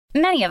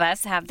Many of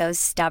us have those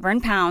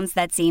stubborn pounds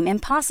that seem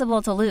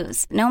impossible to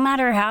lose, no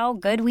matter how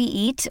good we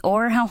eat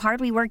or how hard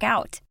we work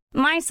out.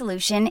 My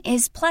solution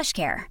is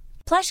PlushCare.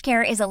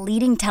 PlushCare is a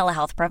leading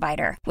telehealth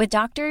provider with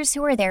doctors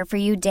who are there for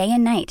you day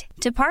and night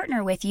to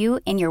partner with you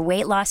in your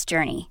weight loss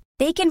journey.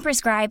 They can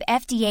prescribe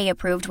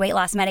FDA-approved weight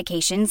loss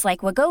medications like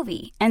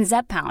Wegovy and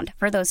Zepbound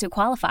for those who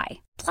qualify.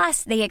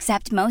 Plus, they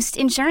accept most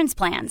insurance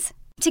plans.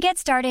 To get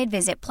started,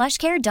 visit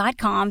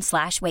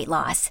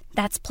plushcare.com/weightloss.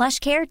 That's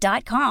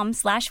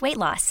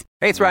plushcare.com/weightloss.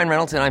 Hey, it's Ryan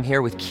Reynolds, and I'm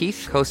here with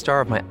Keith,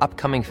 co-star of my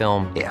upcoming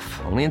film, If,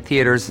 only in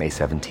theaters May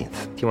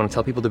 17th. Do you want to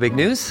tell people the big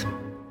news?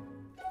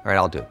 All right,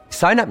 I'll do it.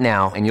 Sign up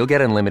now and you'll get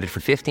unlimited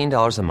for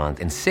 $15 a month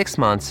and 6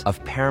 months of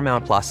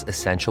Paramount Plus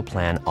Essential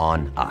Plan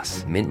on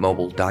us.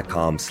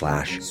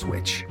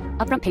 MintMobile.com/switch.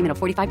 Upfront payment of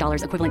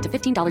 $45 equivalent to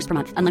 $15 per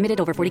month. Unlimited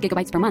over 40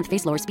 gigabytes per month.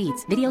 Face lower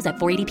speeds. Videos at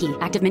 480p.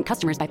 Active Mint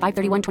customers by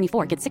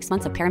 531.24 get 6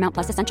 months of Paramount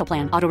Plus Essential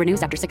Plan. Auto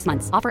renews after 6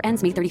 months. Offer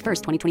ends May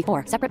 31st,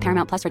 2024. Separate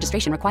Paramount Plus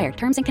registration required.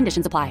 Terms and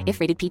conditions apply if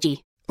rated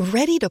PG.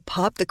 Ready to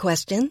pop the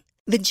question?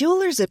 The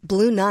jewelers at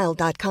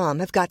BlueNile.com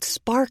have got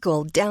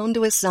sparkle down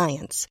to a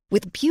science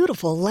with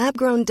beautiful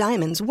lab-grown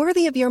diamonds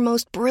worthy of your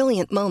most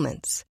brilliant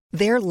moments.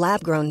 Their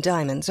lab-grown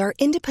diamonds are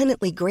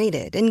independently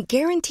graded and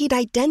guaranteed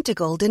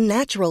identical to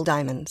natural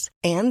diamonds,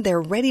 and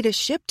they're ready to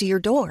ship to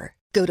your door.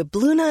 Go to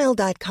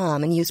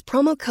BlueNile.com and use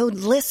promo code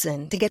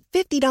LISTEN to get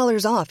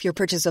 $50 off your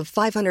purchase of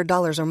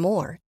 $500 or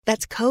more.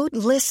 That's code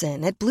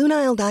LISTEN at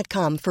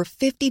BlueNile.com for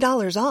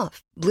 $50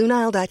 off.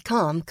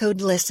 BlueNile.com,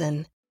 code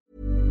LISTEN.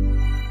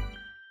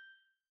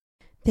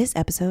 This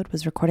episode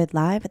was recorded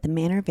live at the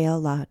Manor Vail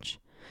Lodge.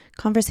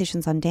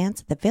 Conversations on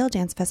Dance at the Vail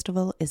Dance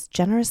Festival is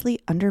generously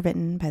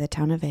underwritten by the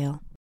town of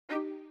Vail.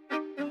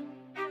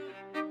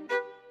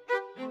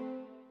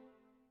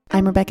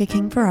 I'm Rebecca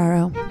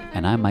King-Ferraro.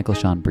 And I'm Michael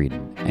Sean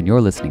Breeden, and you're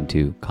listening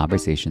to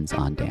Conversations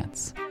on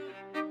Dance.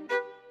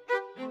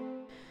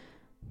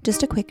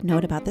 Just a quick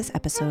note about this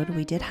episode,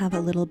 we did have a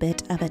little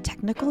bit of a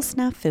technical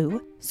snafu,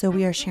 so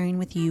we are sharing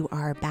with you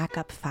our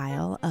backup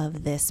file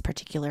of this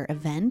particular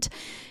event.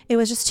 It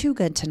was just too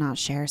good to not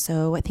share,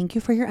 so thank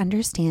you for your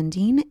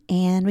understanding,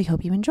 and we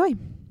hope you enjoy.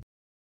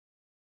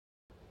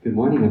 Good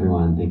morning,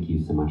 everyone. Thank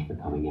you so much for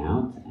coming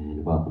out,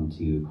 and welcome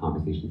to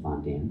Conversations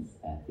on Dance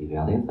at the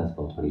Vail Dance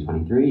Festival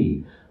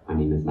 2023. My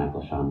name is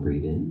Michael Sean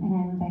Breeden. And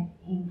I'm Rebecca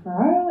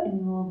King-Ferraro,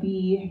 and we will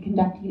be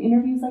conducting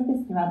interviews like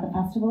this throughout the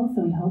festival,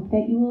 so we hope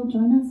that you will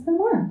join us for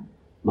more.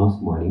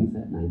 Most mornings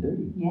at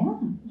 9:30. Yeah.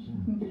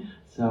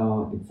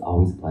 So it's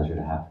always a pleasure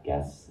to have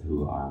guests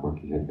who are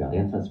working here at the Vail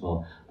Dance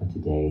Festival, but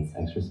today it's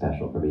extra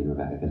special for me and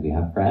Rebecca because we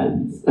have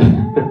friends.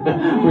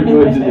 We're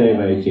joined today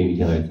by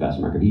Janie and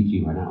Sebastien Marcovici,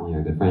 who are not only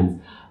our good friends,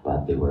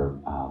 but they were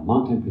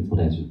longtime principal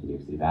dancers at the New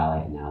York City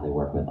Ballet, and now they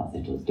work with Los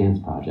Angeles Dance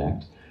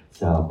Project.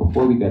 So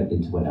before we get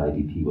into what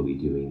LADP will be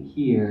doing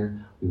here,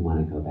 we want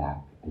to go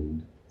back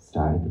and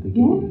start at the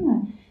beginning.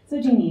 Yeah. So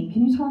Janie,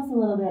 can you tell us a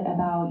little bit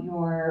about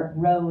your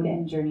road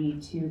and journey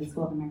to the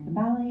School of American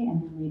Ballet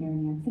and then later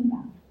New York City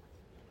Ballet?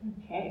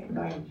 Okay, we're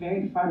going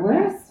very far We're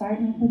back.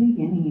 starting at the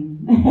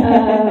beginning.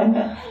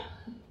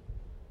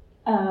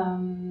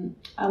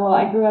 Well,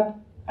 I grew up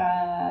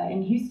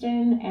in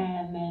Houston,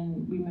 and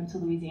then we moved to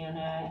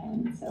Louisiana,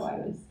 and so I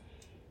was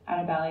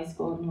at a ballet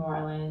school in New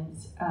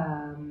Orleans,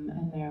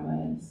 and there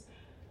was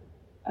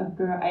a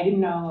girl, I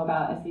didn't know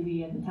about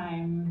SAB at the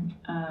time,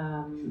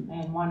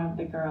 and one of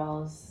the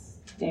girls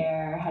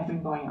there had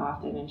been going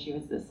often, and she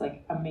was this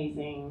like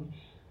amazing,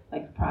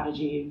 like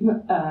prodigy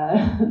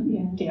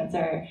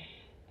dancer,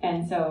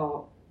 and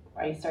so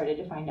I started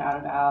to find out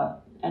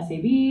about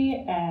SAB,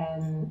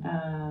 and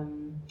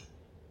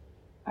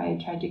I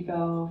tried to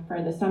go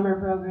for the summer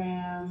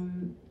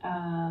program,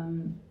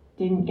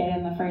 didn't get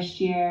in the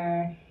first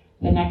year.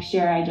 The next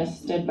year I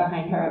just stood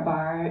behind her at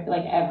bar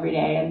like every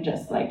day and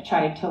just like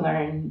tried to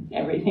learn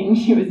everything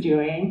she was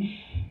doing.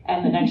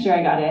 And the next year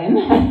I got in,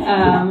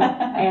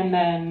 and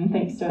then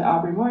thanks to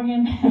Aubrey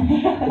Morgan.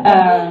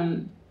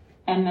 And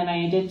then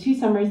I did 2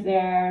 summers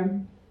there.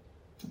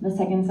 The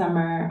second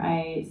summer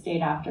I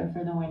stayed after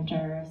for the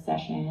winter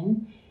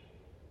session.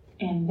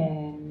 And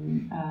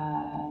then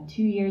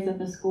 2 years at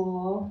the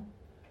school.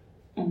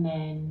 And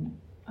then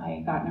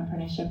I got an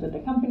apprenticeship with the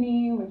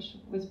company, which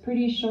was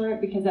pretty short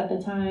because at the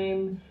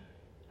time,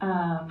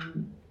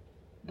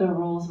 the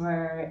rules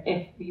were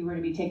if you were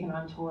to be taken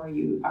on tour,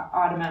 you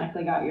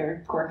automatically got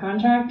your core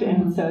contract.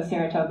 And so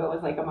Saratoga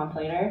was like a month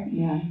later.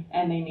 Yeah.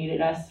 And they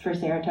needed us for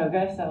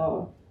Saratoga.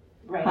 So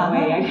right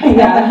away,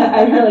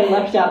 I really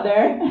lucked out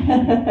there.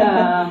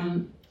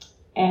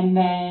 And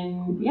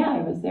then,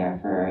 I was there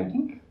for, I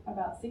think,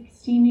 about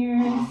 16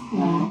 years.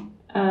 Yeah.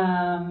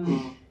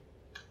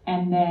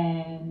 And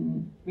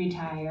then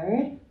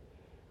retired.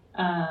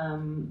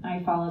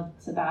 I followed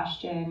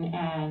Sebastien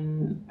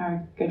and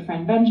our good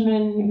friend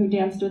Benjamin, who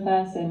danced with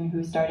us and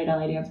who started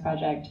LA Dance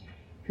Project,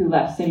 who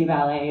left City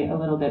Ballet a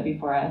little bit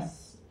before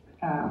us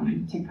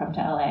to come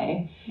to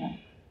LA. Yeah.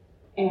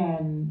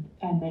 And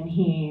then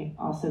he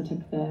also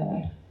took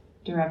the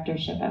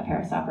directorship at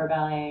Paris Opera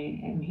Ballet,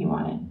 and he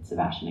wanted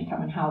Sebastien to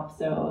come and help,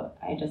 so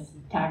I just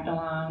tagged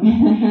along.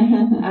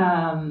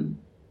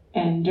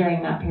 And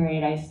during that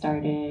period, I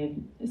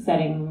started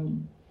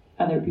setting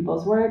other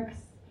people's works,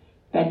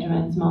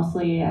 Benjamin's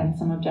mostly, and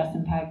some of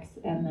Justin Peck's,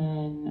 and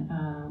then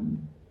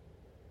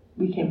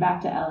we came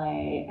back to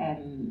LA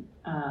and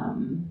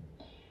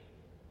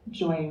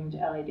joined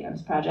LA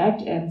Dance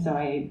Project, and so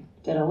I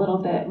did a little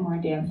bit more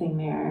dancing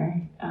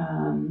there,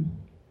 and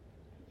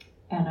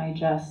I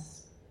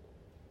just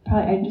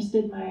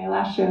did my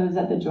last shows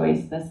at the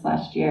Joyce this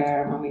last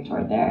year when we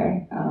toured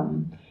there,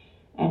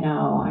 and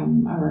now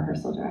I'm a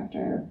rehearsal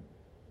director,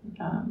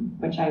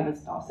 which I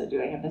was also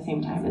doing at the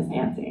same time as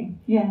dancing.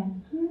 Yeah.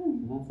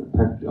 That's a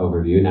perfect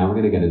overview. Now we're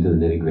going to get into the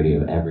nitty-gritty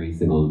of every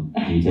single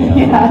detail of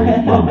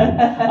every moment.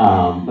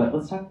 But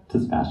let's talk to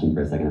Sebastien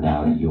for a second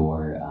about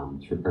your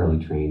early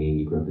training.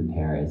 You grew up in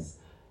Paris,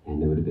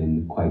 and it would have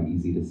been quite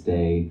easy to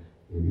stay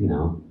in,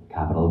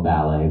 capital of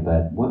ballet.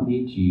 But what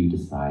made you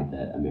decide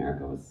that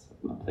America was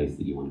a place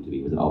that you wanted to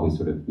be? Was it always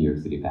sort of New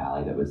York City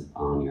ballet that was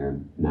on your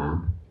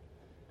map?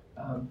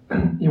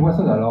 It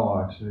wasn't at all,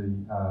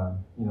 actually.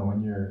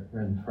 When you're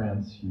in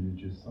France, you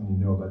just only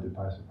know about the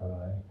Paris Opera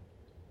Ballet.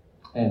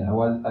 And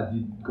I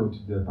did go to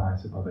the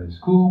Paris Opera Ballet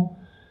School,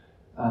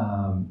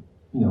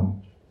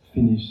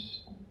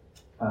 finished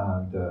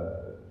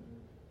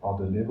all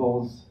the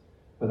levels,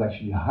 was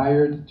actually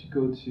hired to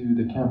go to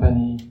the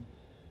company.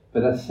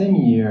 But that same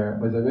year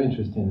was very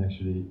interesting,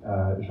 actually.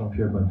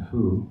 Jean-Pierre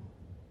Bonnefou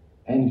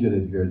and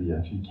Violette Verdi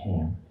actually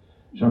came.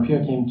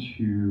 Jean-Pierre came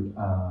to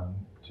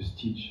just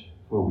teach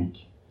for a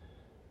week.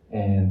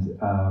 And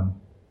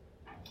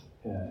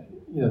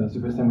that's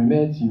the first time we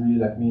met. He really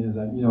liked me. He was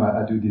like,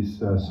 I do this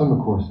summer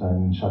course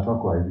in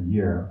Chautauqua every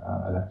year.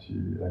 I'd like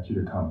you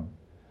to come.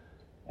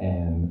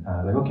 And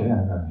I was like, okay, I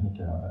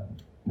think I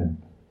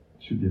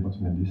should be able to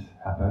make this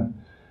happen.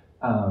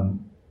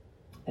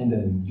 And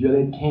then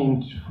Violette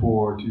came to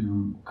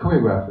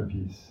choreograph a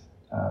piece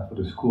for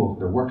the school,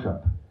 for the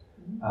workshop.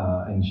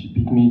 And she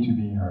picked me to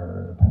be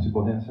her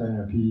principal dancer in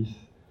her piece.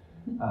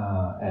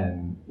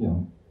 And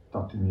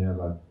talked to me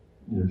about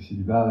New York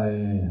City Ballet,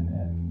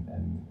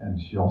 and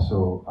she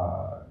also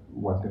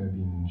was going to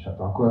be in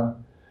Chautauqua.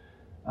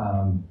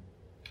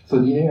 So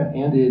the year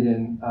ended,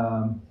 and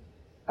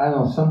I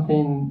don't know,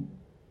 something,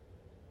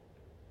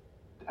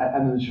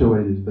 I'm not sure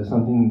what it is, but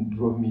something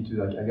drove me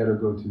to I gotta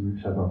go to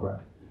Chautauqua.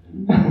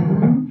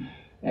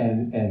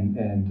 and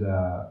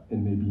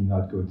maybe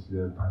not go to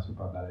the Paris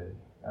Opera Ballet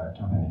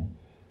company.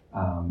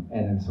 And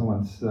then so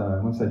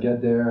once I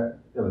get there,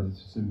 it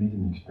was just an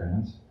amazing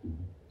experience.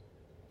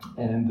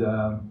 And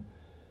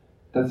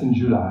that's in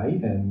July,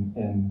 and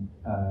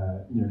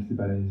New York City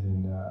Ballet is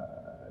in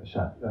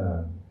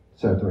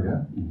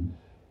Saratoga.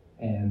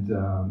 And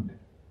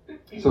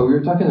so we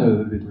were talking a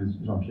little bit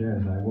with Jean-Pierre,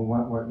 and like, well,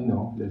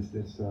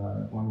 let's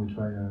why don't we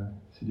try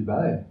City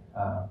Ballet?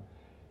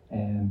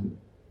 And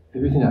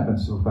everything happened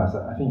so fast.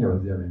 I think I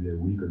was there maybe a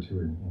week or two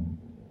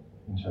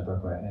in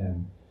Chautauqua,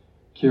 and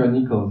Kira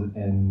Nichols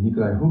and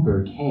Nikolai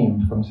Huber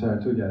came from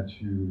Saratoga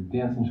to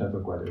dance in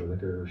Chautauqua. There was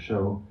like a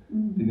show.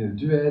 They did a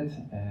duet,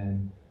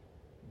 and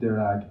they're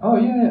like, oh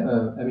yeah,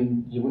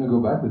 you want to go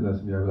back with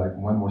us? We have like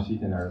one more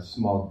seat in our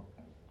small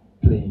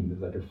plane.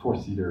 There's like a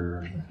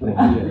 4-seater plane.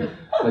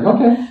 Like,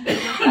 okay.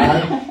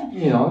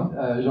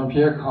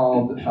 Jean-Pierre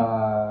called,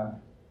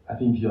 I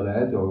think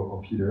Violette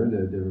or Peter.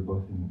 They were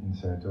both in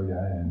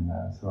Saratoga, and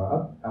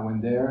so I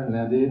went there and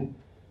landed.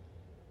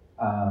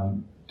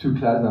 2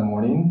 classes that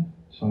morning.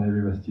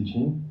 Jean-Léry was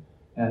teaching,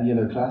 and the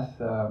other class,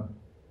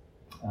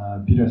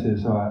 Peter said,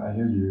 so I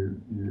hear you're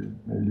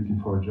maybe looking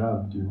for a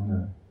job. Do you want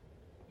to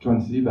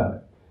join City Ballet?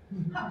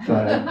 So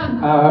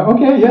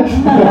okay, yes.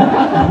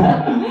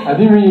 I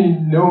didn't really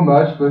know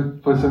much,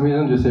 but for some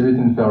reason, just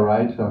everything felt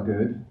right, felt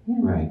good.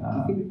 Right.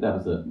 Do you think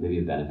that was maybe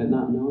a benefit,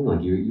 not knowing?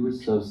 Like you were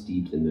so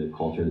steeped in the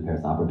culture of the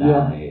Paris Opera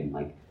Ballet, and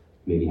like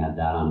maybe had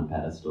that on a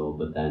pedestal,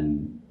 but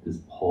then this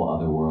whole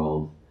other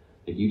world.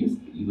 Like you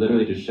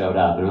literally just showed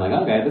up and were like,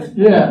 okay, this.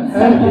 Yeah,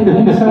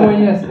 in some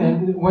way, yes.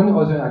 And one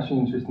other actually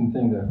interesting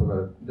thing that I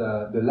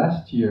forgot: the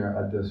last year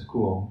at the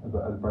school, at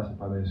the Paris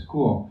Opera Ballet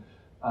School,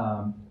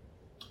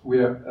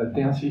 we're a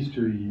dance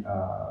history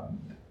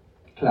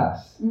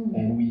class,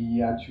 and we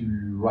had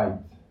to write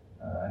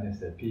an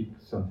essay, pick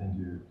something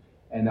to.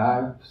 And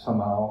I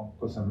somehow,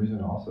 for some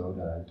reason also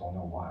that I don't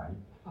know why,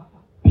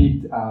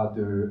 picked out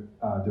the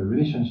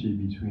relationship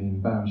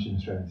between Balanchine and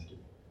Stravinsky,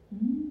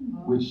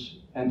 which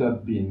ended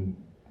up being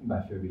my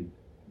favorite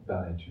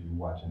ballet to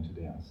watch and to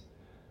dance.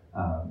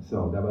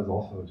 So that was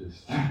also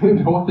just,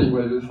 the whole thing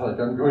was just like,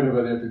 I'm going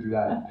over there to do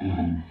that.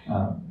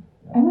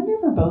 I wonder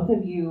for both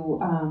of you,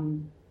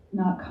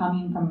 not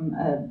coming from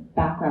a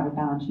background with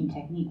Balanchine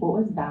technique, what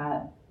was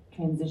that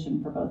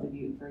transition for both of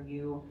you? For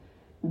you,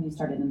 when you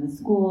started in the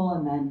school,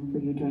 and then for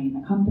you joining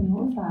the company,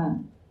 what was that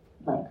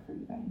like for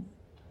you guys?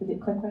 Did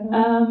it click right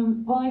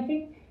away? Well,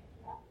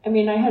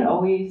 I had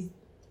always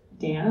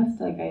danced.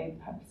 Like I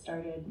had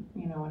started,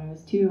 when I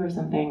was 2 or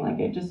something. Like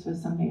it just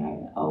was something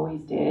I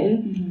always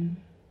did.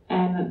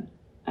 And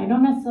I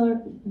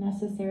don't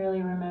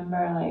necessarily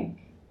remember like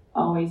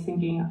always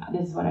thinking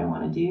this is what I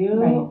want to do,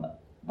 Right.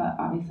 but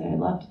obviously I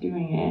loved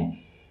doing it.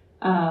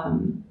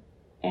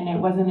 And it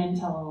wasn't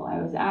until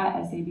I was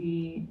at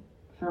SAB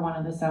for one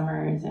of the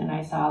summers and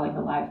I saw like a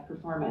live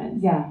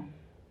performance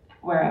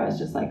where I was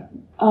just like,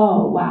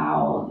 oh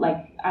wow,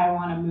 like I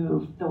want to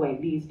move the way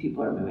these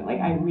people are moving.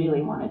 Like I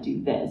really want to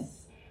do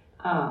this.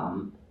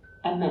 And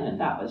then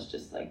that was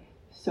just like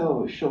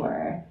so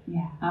sure.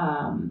 Yeah.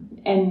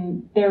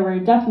 And there were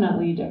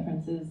definitely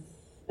differences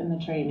in the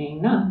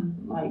training. Not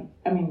like,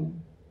 I mean,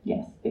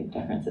 yes, big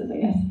differences, I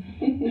guess.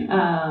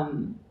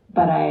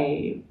 But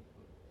I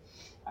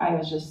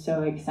was just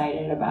so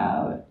excited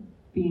about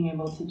being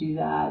able to do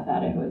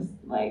that it was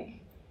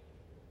like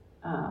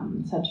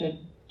such a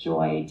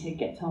joy to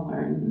get to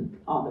learn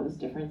all those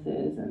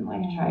differences and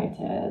like try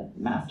to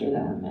master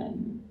them.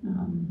 And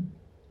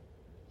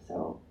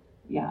so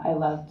yeah, I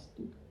loved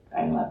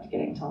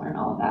getting to learn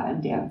all of that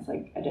and dance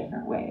like a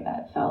different way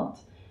that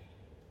felt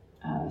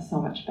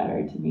so much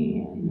better to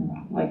me. And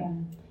like,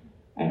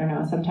 I don't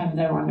know, sometimes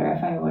I wonder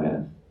if I would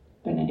have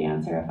been a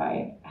dancer if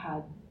I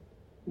had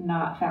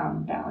not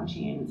found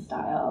Balanchine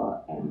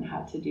style and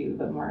had to do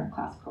the more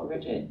classical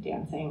rigid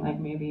dancing. Like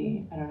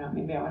maybe, I don't know,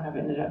 maybe I wouldn't have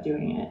ended up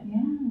doing it.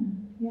 Yeah.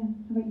 How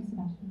about you,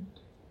 Sebastien?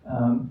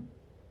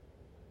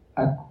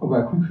 I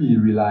quickly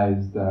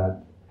realized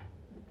that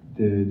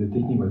the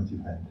technique was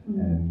different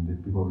and the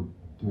people were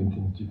doing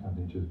things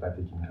differently just by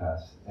taking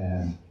class.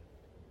 And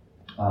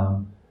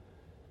I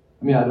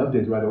mean, I loved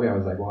it right away. I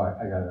was like, well,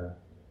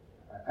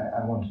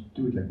 I want to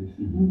do it like this.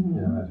 You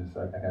know, I just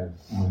like, I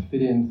want to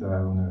fit in, so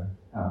I want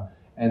to.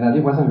 And I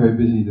wasn't very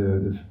busy.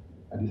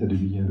 At least at the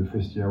beginning of the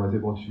first year, I was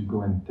able to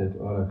go and take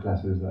a lot of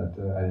classes at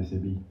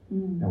SAB,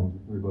 and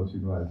we were able to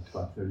go at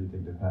 12:30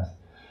 take the class.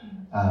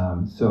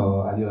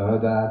 So I did a lot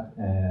of that,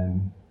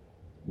 and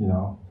you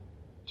know,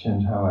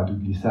 change how I do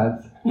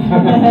glissades.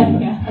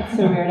 Yeah, that's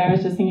so weird. I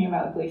was just thinking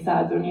about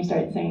glissades when you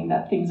started saying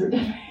that things were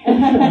different.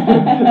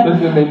 That's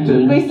the main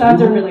thing.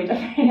 Glissades are really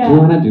different. Do you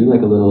want to do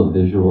like a little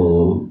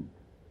visual?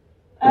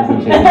 I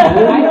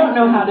don't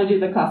know how to do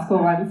the classical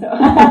one, so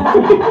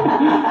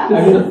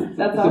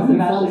that's awesome.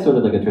 It's sort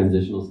of like a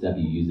transitional step.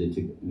 You use it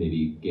to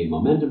maybe gain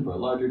momentum for a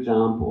larger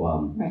jump.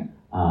 Right.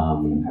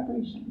 In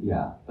preparation.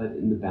 Yeah, but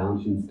in the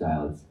Balanchine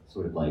style, it's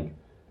sort of like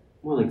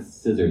more like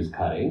scissors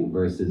cutting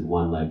versus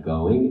one leg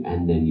going,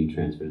 and then you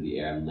transfer to the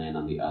air and land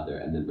on the other,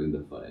 and then bring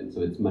the foot in.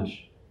 So it's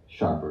much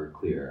sharper,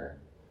 clearer.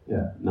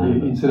 Yeah.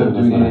 Instead of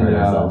doing it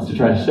ourselves to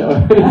try to show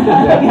it.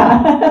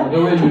 The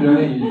way you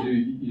learn it,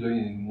 you learn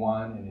it in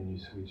one, and then you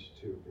switch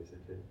two,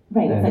 basically.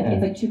 Right.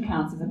 It's like 2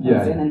 counts as opposed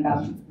to, and then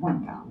Balanchine's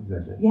 1 count.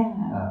 Exactly.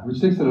 Yeah. Which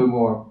takes a little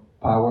more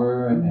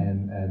power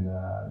and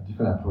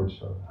different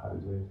approach of how to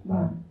do it.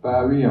 But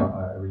I really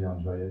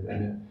enjoy it. I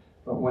mean,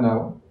 when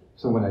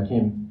I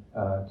came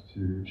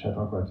to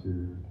Chautauqua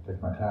to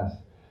take my class,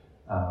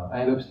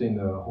 I ended up staying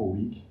the whole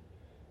week,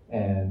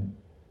 and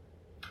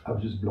I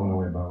was just blown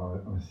away by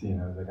what I was seeing.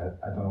 I was like,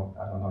 I don't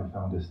know if I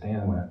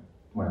understand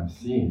what I'm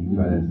seeing,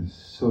 but it's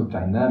so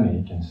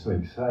dynamic and so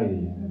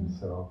exciting, and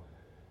so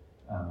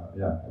it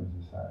was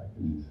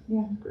just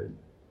great.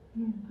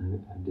 Yeah.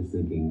 I'm just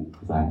thinking,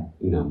 because I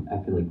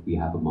feel like we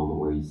have a moment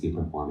where you see a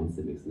performance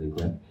that makes something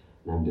click,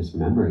 and I'm just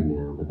remembering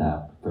now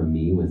that for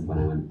me was when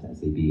I went to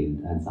SAB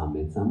and saw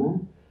Midsummer,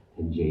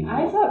 and Janie.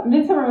 I saw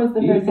Midsummer was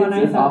the first one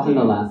I saw. It's often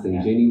the last thing.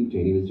 Yeah.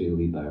 Janie was doing the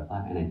lead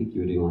butterfly, and I think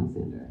you were doing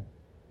Lysander.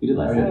 You did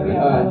Lysander, right?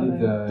 I did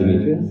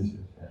Demetrius.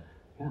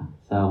 Yeah.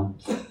 So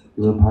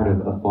you were a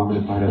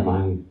formative part of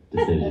my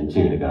decision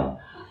too to go.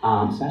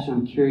 Sebastien,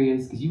 I'm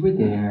curious because you were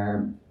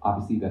there.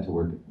 Obviously, you got to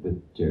work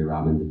with Jerry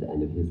Robbins at the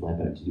end of his life,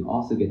 but did you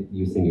also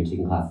you're saying you're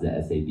taking classes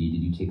at SAB.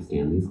 Did you take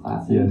Stanley's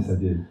classes? Yes, I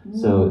did.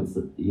 So it's,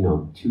 Stanley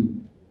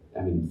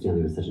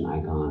was such an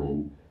icon,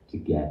 and to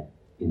get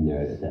in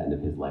there at the end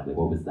of his life, like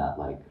what was that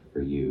like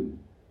for you?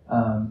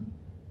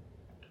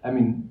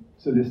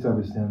 So let's start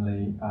with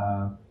Stanley.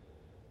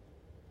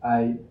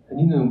 I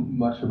didn't know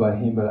much about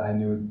him, but I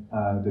knew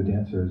the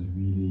dancers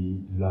really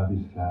loved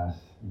his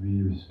class,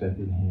 really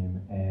respected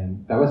him,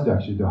 and that was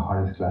actually the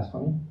hardest class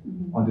for me,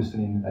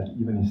 understanding like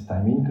even his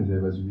timing, because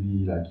it was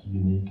really like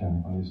unique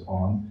and on his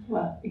own.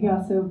 Well, he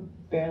also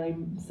barely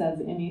says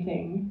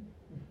anything.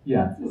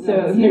 Yeah.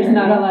 So there's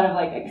not a lot of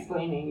like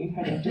explaining. You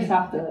kind of just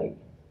have to like.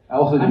 I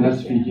also did not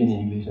speak any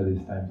English at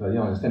this time, so I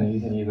didn't understand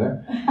anything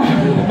either.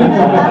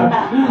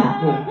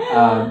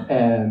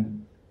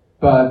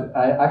 But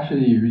I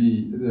actually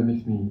that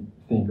makes me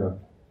think of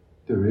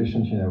the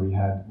relationship that we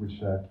had, which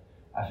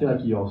I feel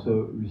like he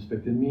also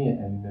respected me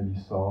and maybe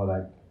saw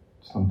like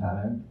some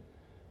talent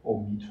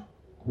or me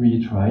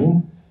really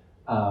trying.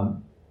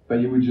 But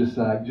he would just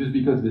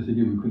because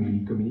basically we couldn't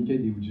really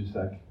communicate, he would just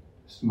like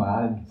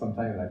smile and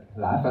sometimes like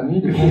laugh at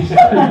me because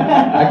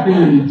I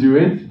couldn't really do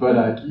it, but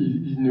like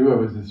he knew I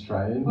was just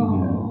trying.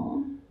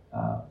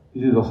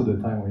 This is also the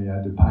time when he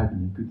had the pipe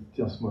and you could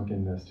still smoke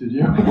in the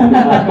studio.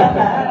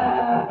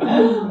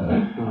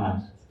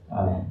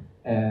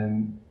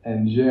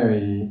 And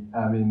Jerry,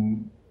 I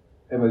mean,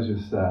 it was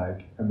just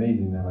like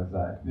amazing. I was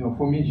like,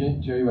 for me,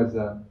 Jerry was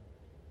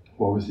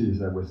well, obviously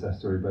it's a West Side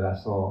Story, but I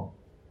saw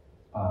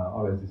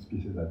always these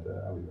pieces that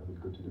I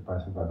would go to the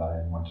Paris Opera Ballet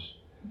and watch,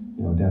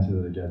 Dances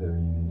of the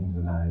Gathering, In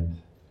the Night.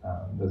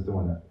 That's the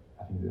one that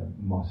I think the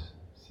most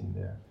seen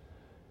there.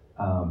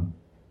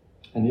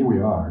 And here we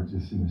are,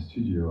 just in the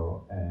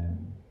studio,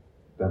 and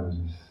that was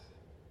just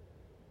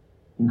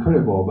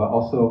incredible. But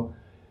also,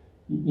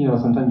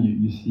 sometimes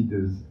you see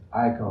those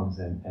icons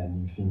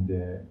and you think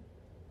they're,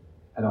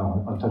 I don't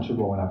know,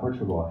 untouchable and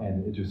unapproachable,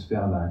 and it just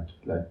felt like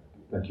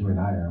you and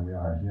I we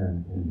are here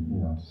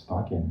in just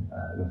talking.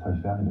 That's how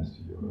it felt in the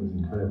studio. It was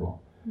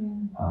incredible.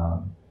 Yeah.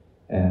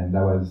 And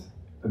that was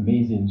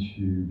amazing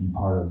to be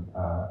part of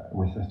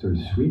West Side Story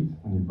Suite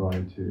when you brought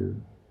it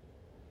to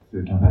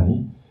the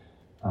company.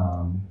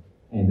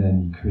 And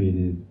then he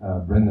created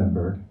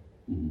Brandenburg,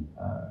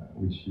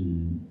 which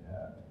he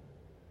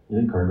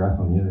choreographed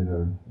on the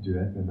other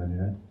duet and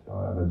ballet. So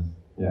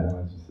that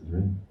was just a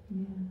dream.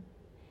 Yeah.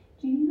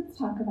 Janie, let's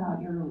talk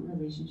about your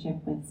relationship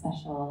with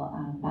special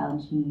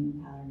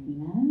Balanchine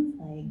ballerinas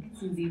like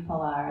Susie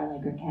Pilar,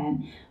 Allegra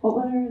Kent. What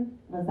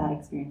was that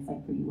experience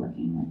like for you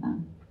working with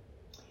them?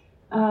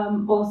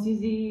 Well,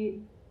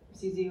 Susie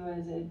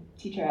was a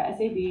teacher at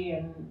SAB,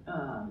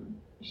 and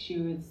she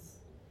was,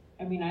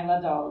 I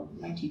loved all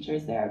my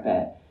teachers there,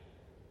 but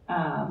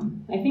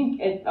I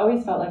think it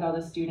always felt like all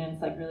the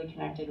students like really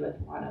connected with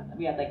one of them.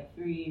 We had like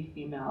 3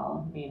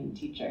 female main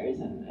teachers,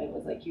 and it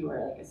was like you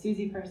were like a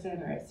Susie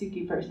person or a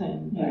Suki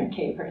person or a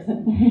K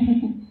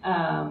person.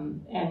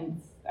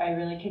 And I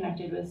really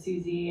connected with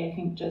Susie. I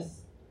think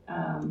just,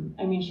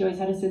 she always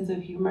had a sense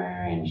of humor,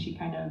 and she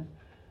kind of,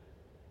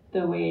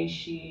 the way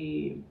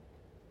she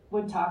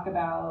would talk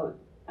about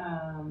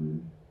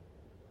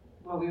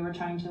what we were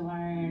trying to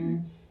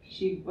learn,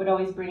 she would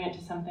always bring it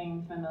to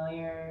something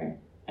familiar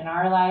in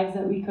our lives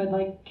that we could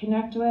like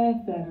connect with,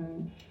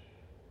 and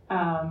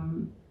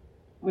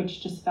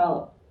which just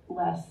felt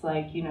less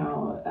like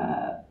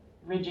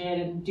rigid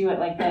and do it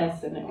like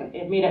this, and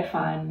it made it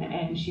fun.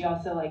 And she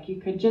also like, you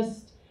could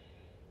just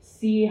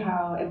see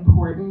how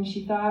important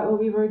she thought what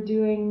we were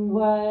doing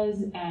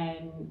was,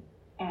 and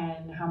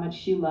how much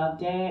she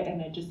loved it,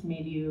 and it just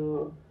made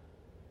you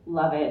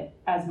love it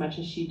as much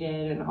as she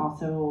did, and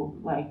also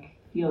like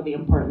feel the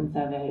importance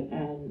of it.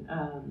 And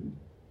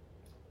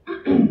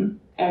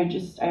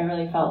I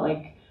really felt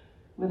like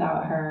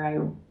without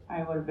her,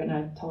 I would have been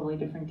a totally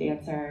different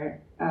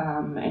dancer.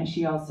 And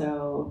she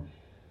also,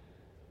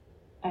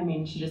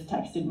 she just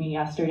texted me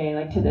yesterday,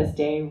 like to this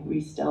day, we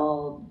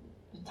still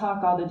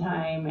talk all the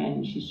time,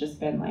 and she's just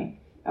been like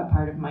a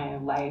part of my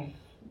life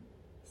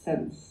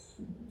since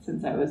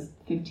I was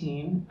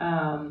 15.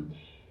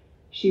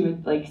 She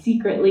would like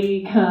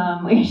secretly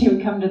come, like she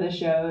would come to the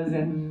shows,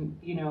 and,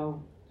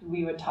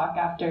 we would talk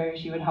after.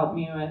 She would help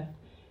me with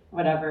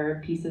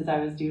whatever pieces I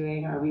was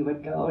doing, or we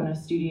would go in a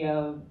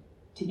studio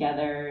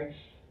together,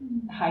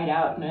 hide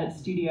out in a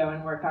studio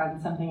and work on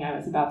something I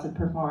was about to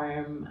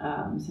perform.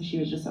 So she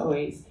was just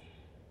always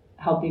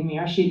helping me,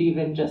 or she'd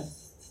even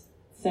just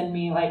send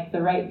me like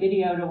the right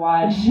video to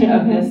watch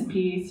of this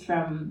piece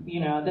from,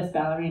 this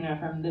ballerina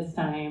from this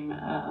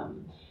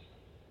time.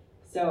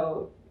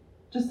 So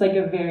just like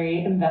a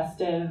very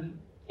invested,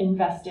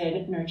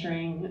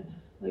 nurturing,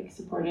 like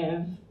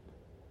supportive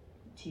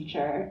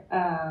teacher.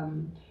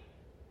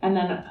 And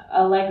then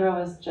Allegra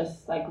was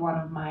just like one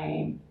of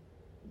my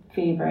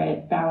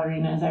favorite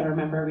ballerinas. I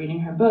remember reading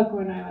her book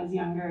when I was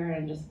younger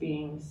and just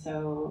being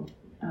so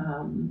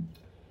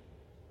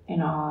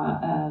in awe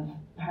of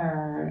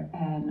her.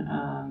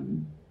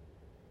 And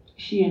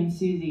she and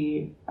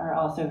Susie are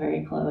also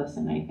very close,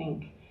 and I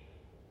think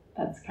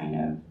that's kind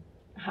of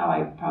how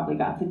I probably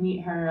got to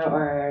meet her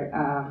or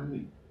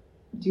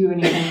do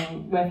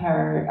anything with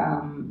her.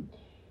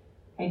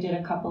 I did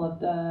a couple of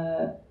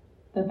the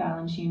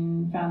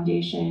Balanchine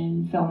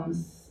Foundation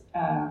films,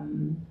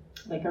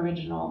 like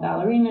original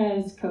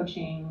ballerinas,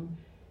 coaching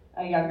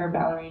a younger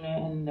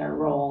ballerina in their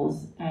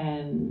roles,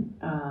 and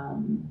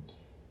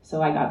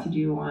so I got to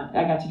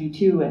do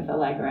 2 with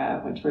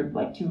Allegra, which were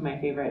like 2 of my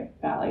favorite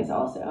ballets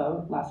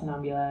also, La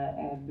Sonnambula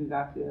and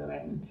Bugaku,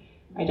 and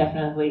I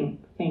definitely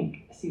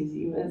think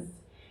Susie was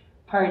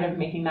part of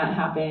making that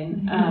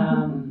happen.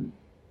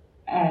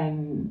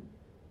 And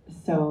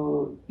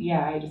so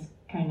I just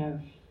kind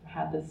of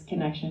had this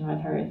connection with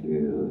her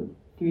through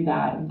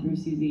that and through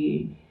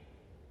Susie.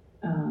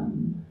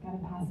 Gotta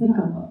pass it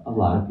on. A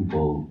lot of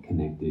people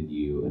connected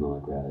you and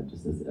Allegra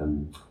just as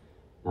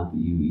not that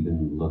you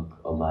even look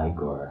alike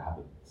or have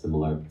a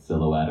similar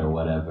silhouette or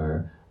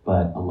whatever,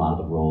 but a lot of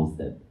the roles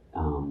that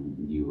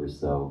you were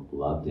so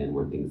loved in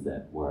were things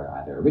that were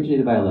either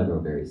originated by Allegra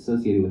or very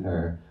associated with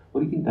her.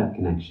 What do you think that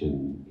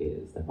connection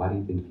is? Like, why do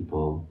you think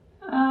people?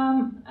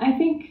 I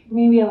think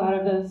maybe a lot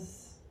of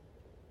those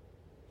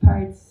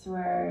parts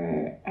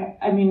were,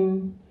 I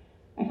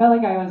felt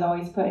like I was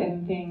always put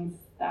in things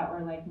that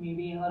were like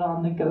maybe a little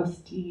on the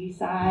ghosty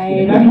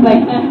side, or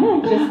like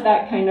just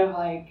that kind of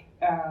like,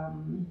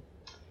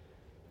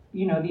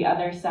 the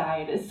other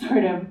side is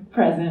sort of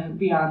present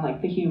beyond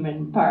like the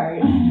human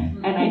part.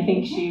 And I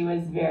think she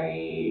was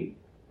very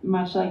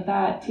much like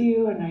that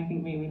too. And I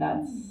think maybe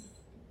that's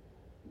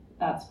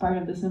that's part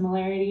of the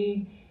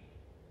similarity.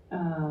 I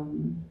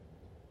don't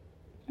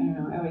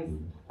know, I always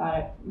thought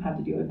it had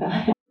to do with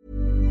that.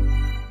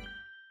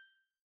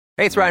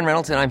 Hey, it's Ryan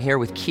Reynolds, and I'm here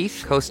with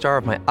Keith, co-star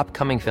of my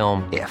upcoming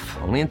film, If,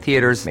 only in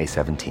theaters May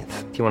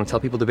 17th. Do you want to tell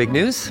people the big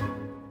news?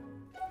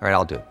 All right,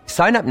 I'll do it.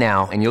 Sign up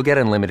now and you'll get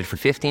unlimited for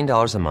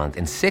 $15 a month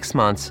and 6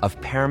 months of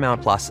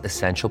Paramount Plus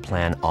Essential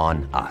Plan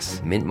on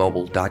us.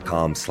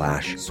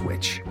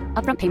 MintMobile.com/switch.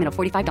 Upfront payment of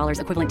 $45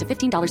 equivalent to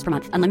 $15 per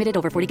month. Unlimited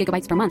over 40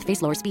 gigabytes per month.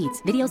 Face lower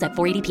speeds. Videos at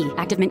 480p.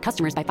 Active Mint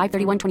customers by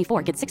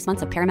 531.24 get 6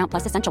 months of Paramount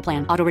Plus Essential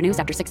Plan. Auto renews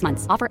after 6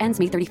 months. Offer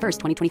ends May 31st,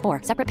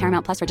 2024. Separate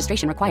Paramount Plus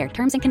registration required.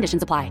 Terms and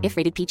conditions apply if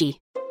rated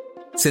PG.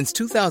 Since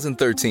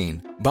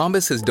 2013,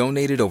 Bombas has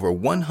donated over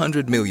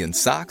 100 million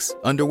socks,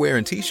 underwear,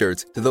 and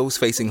T-shirts to those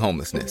facing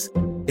homelessness.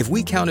 If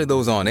we counted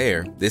those on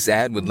air, this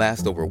ad would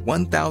last over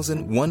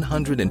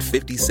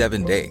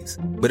 1,157 days.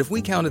 But if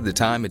we counted the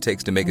time it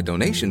takes to make a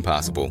donation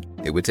possible,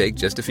 it would take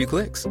just a few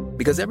clicks.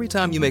 Because every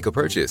time you make a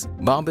purchase,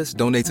 Bombas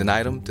donates an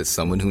item to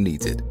someone who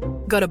needs it.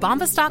 Go to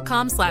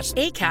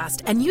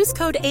bombas.com/ACAST and use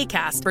code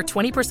ACAST for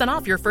 20%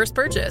 off your first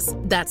purchase.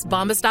 That's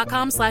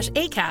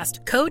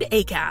bombas.com/ACAST, code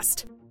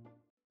ACAST.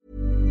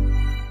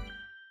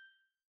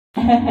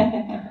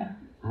 I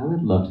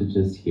would love to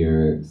just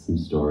hear some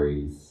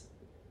stories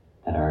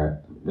that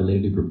are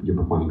related to your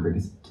performing career,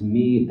 because to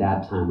me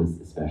that time was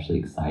especially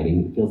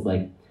exciting. It feels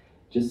like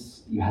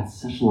just you had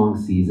such long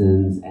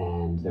seasons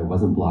and there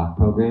wasn't block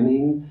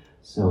programming,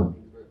 so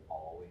things were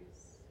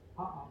always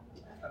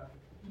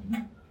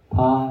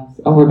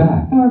pause. Oh, we're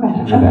back. Oh, we're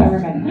back. We're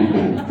back.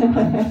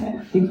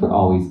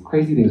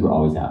 Crazy things were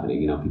always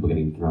happening. You know, people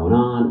getting thrown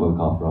on, what we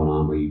call thrown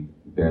on, where you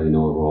barely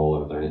know a role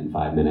or learn it in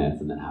 5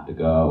 minutes and then have to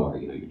go, or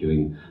you're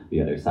doing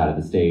the other side of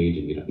the stage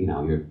and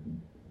your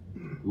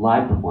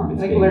live performance,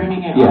 like being,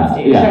 learning it on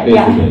stage. Basically.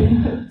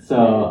 Yeah.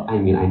 So I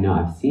know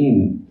I've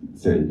seen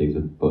certain things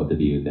with both of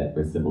you that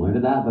were similar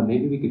to that, but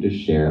maybe we could just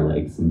share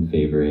like some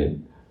favorite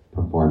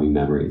performing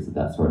memories of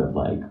that sort of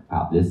like,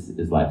 wow, this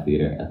is live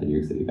theater at the New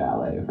York City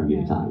Ballet from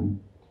your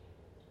time.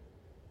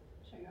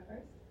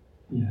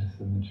 Yes,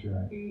 I'm not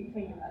sure. You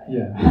think about it.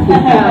 Yeah.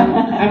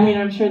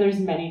 I'm sure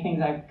there's many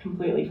things I've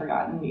completely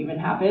forgotten even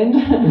happened.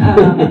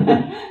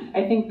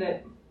 I think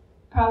that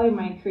probably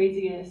my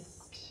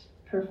craziest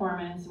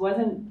performance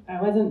I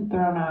wasn't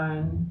thrown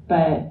on,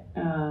 but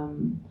I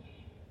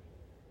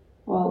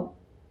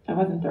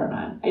wasn't thrown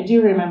on. I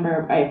do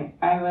remember I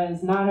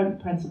was not a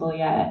principal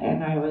yet,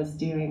 and I was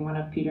doing one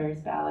of Peter's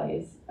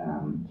ballets,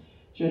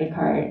 Jeu de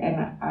Carte,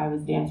 and I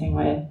was dancing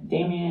with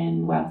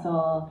Damien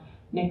Wetzel,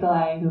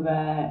 Nikolai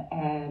Huba,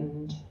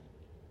 and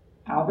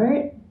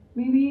Albert,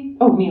 maybe?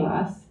 Oh,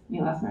 Milas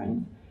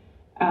Martins,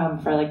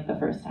 for like the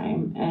first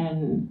time.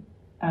 And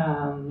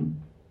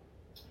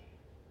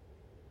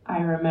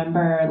I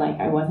remember like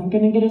I wasn't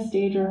going to get a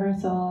stage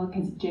rehearsal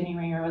because Jenny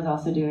Ringer was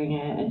also doing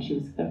it, and she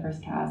was the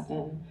first cast,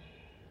 and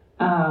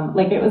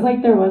it was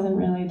like there wasn't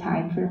really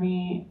time for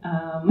me.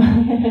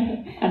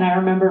 And I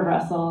remember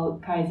Russell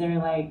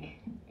Kaiser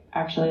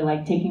actually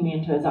taking me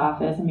into his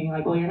office and being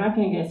like, well, you're not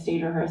going to get a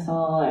stage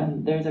rehearsal,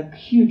 and there's a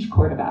huge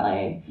corps de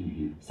ballet.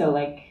 Mm-hmm. So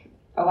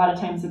a lot of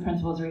times the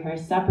principals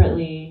rehearse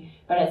separately,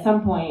 but at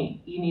some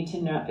point you need to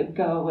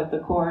go with the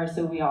corps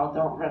so we all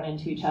don't run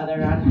into each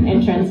other on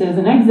entrances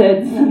and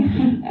exits.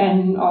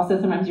 And also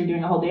sometimes you're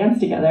doing a whole dance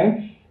together.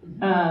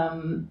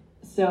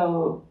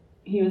 So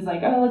he was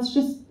like, oh, let's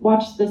just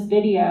watch this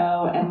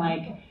video. And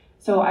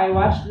so I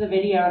watched the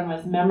video and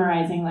was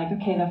memorizing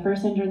okay, the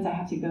first entrance I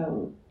have to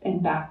go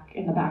in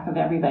the back of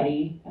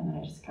everybody, and then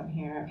I just come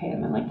here, okay,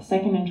 and then the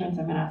second entrance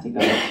I'm gonna have to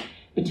go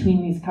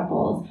between these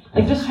couples,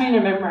 just trying to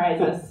memorize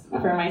this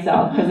for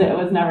myself because it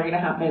was never gonna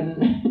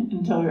happen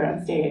until we were on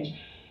stage.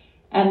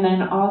 And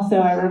then also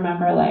I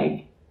remember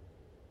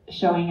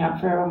showing up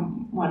for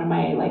one of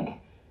my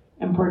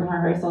important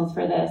rehearsals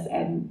for this,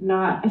 and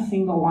not a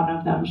single one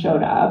of them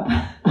showed up.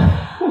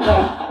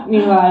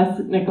 Milas,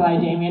 Nikolai,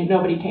 Damien,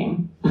 nobody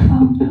came.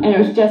 And it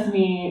was just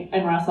me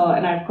and Russell,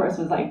 and I of course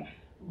was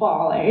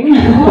bawling.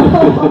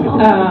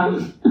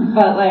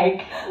 But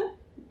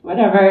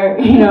whatever,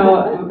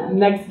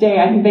 next day,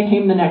 I think they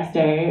came the next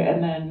day,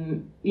 and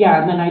then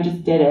I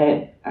just did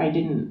it. I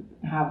didn't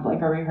have a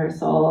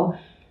rehearsal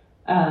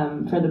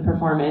for the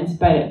performance,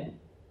 but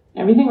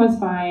everything was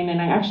fine.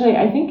 And I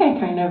think I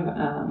kind of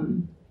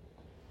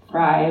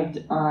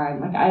thrived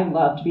on, I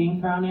loved being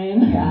thrown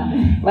in.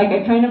 Yeah.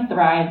 I kind of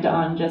thrived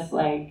on just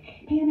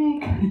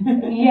panic.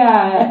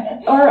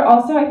 Yeah. Or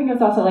also, I think it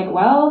was also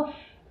well,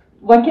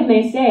 what can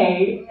they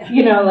say?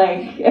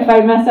 If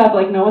I mess up,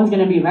 no one's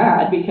going to be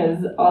mad,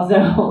 because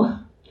also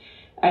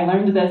I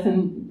learned this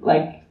in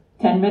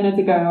 10 minutes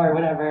ago or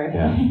whatever.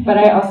 Yeah. But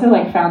I also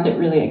found it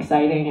really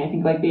exciting. I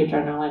think the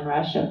adrenaline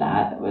rush of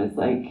that was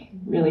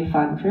really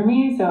fun for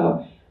me.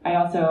 So I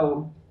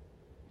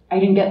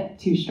didn't get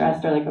too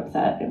stressed or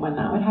upset when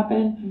that would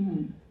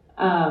happen.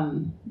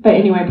 Mm-hmm. But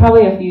anyway,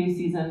 probably a few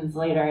seasons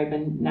later, I've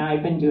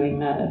been doing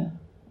the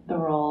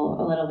role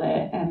a little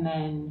bit, and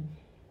then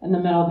in the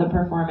middle of the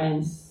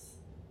performance,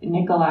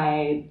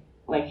 Nikolai,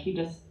 he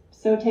just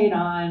sauteed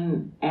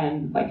on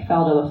and like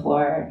fell to the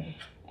floor,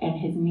 and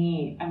his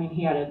knee, I mean,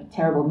 he had a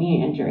terrible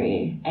knee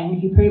injury, and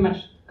he pretty much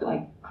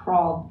like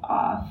crawled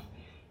off,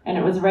 and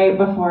it was right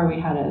before we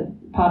had a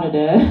pas de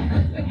deux,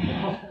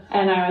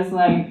 and I was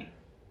like,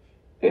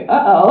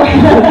 uh-oh.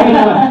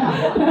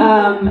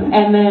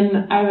 And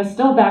then I was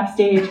still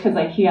backstage because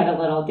like he had a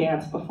little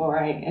dance before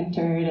I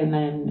entered,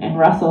 and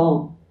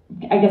Russell,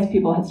 I guess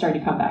people had started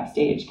to come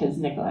backstage because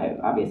Nikolai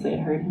obviously had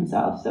hurt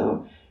himself,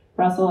 so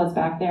Russell was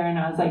back there, and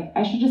I was like,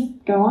 I should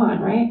just go on,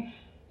 right?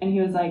 And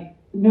he was like,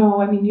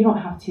 no, I mean, you don't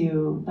have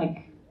to,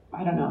 like,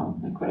 I don't know,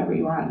 like whatever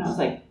you want. And I was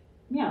like,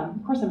 yeah,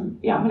 of course I'm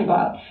gonna go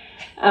out.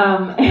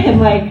 And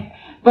like,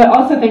 but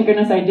also thank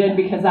goodness I did,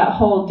 because that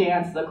whole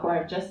dance, the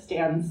court just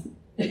stands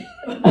still,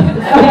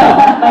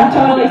 like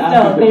totally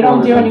still. They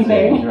don't do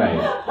anything.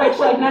 Right. Which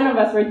like none of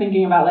us were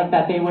thinking about like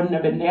that they wouldn't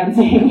have been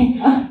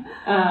dancing.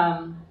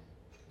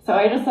 So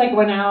I just like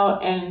went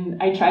out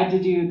and I tried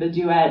to do the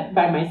duet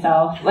by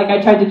myself. Like I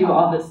tried to do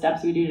all the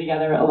steps we do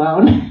together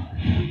alone.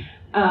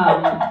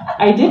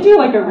 I did do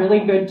like a really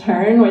good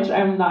turn, which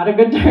I'm not a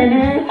good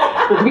turner,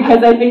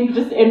 because I think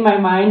just in my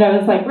mind I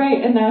was like,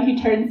 right, and now he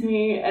turns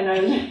me, and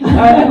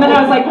and then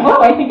I was like,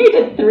 whoa, I think I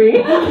did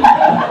 3.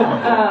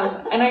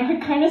 And I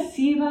could kind of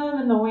see them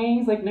in the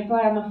wings, like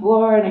Nikolai on the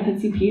floor, and I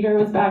could see Peter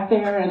was back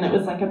there, and it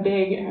was like a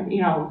big,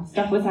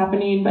 stuff was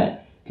happening,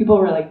 but people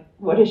were like,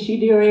 what is she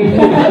doing?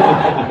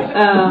 And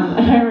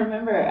I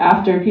remember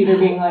after Peter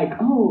being like,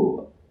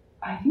 oh,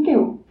 I think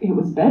it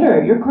was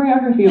better. Your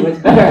choreography was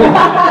better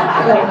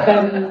like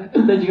than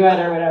the duet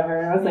or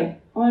whatever. And I was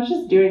like, well, I was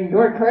just doing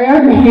your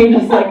choreography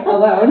just like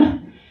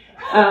alone.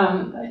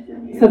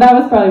 So that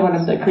was probably one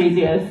of the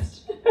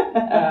craziest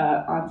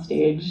on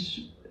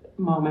stage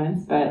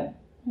moments, but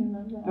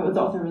it was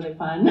also really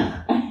fun.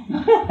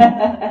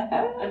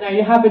 And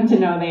I happened to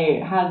know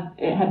it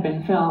had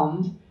been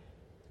filmed.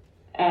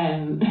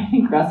 And I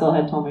think Russell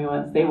had told me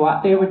once they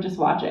would just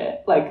watch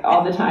it like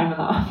all the time in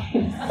the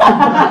office.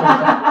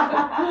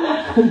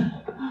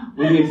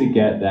 We need to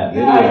get that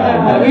video.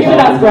 Yeah, we should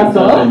ask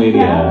Russell. Social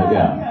media,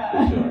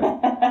 for sure.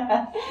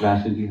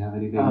 Sebastien, do you have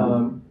anything?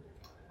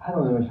 I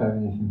don't know if I have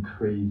anything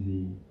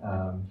crazy.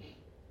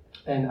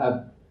 And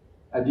I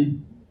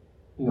did,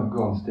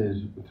 go on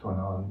stage with Thrown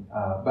On.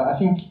 But I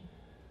think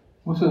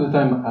most of the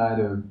time I had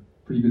a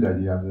pretty good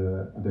idea of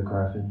the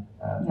choreography.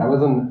 I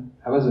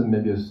wasn't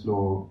maybe a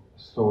slower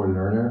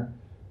learner.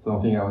 So I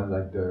don't think I was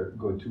like the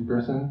go-to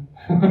person.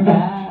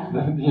 Yeah.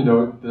 Like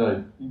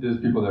there's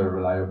people that are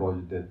reliable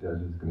that they're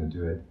just gonna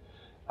do it.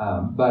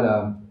 But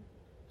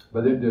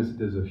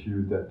there's a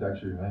few that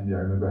actually remind me. I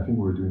remember I think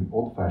we were doing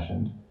Old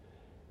Fashioned,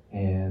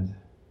 and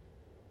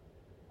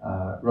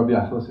Robbie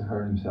Afos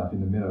hurt himself in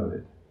the middle of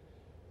it,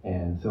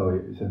 and so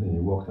he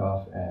walked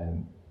off,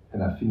 and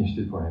I finished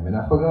it for him. And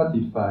I forgot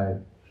if I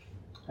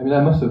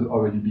must have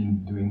already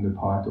been doing the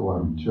part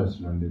or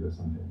just learned it or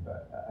something,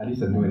 but at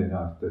least I knew it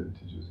enough to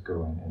just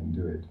go and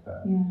do it.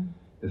 But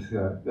it's,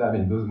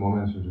 those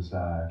moments were just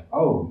like,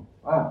 oh,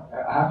 wow,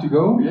 I have to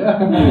go? Yeah.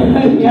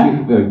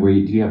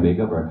 Did you have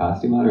makeup or a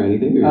costume on or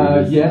anything?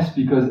 Or yes,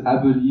 because I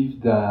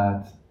believe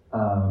that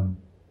I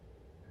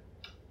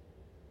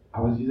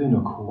was using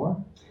a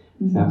core.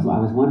 So I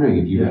was wondering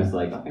if you were just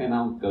like, okay,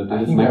 I'll go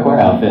do my core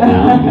outfit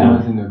now. I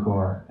was in the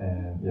core,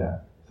 and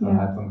so I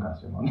had some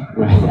costume on.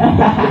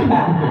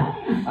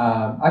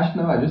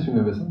 Actually, no, I just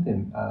remember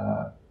something.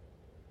 I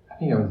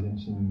think I was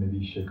in maybe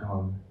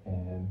Shekon,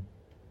 and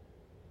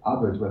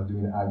Albert was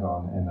doing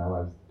Agon, and I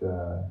was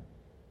the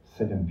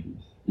second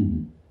piece.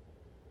 Mm-hmm.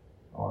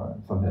 Or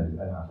something like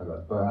that, I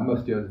forgot. But I'm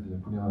upstairs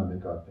putting on the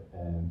makeup,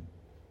 and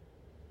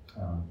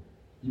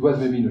he was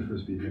maybe in the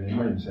first piece, and he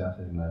hurt himself,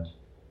 and like,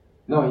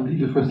 no, he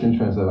did the first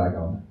entrance of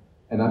Agon.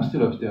 And I'm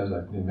still upstairs,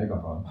 like, putting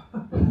makeup on.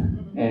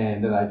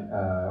 And they're like,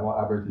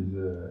 Albert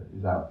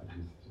is out.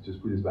 He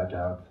just put his back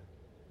out.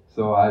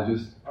 So I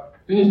just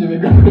finished the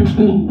makeup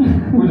quickly,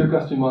 put the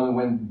costume on, and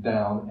went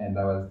down. And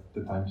that was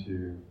the time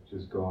to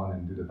just go on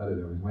and do the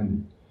ballet with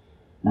Wendy.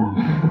 Oh,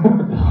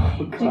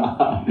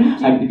 God.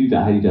 Had you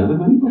done it with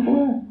Wendy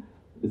before?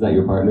 Is that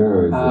your partner?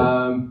 Or is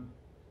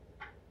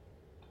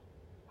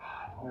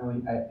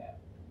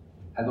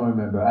I don't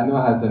remember. I know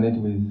I had done it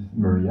with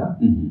Maria.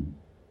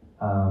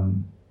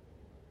 Mm-hmm.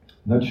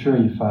 Not sure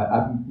if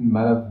I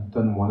might have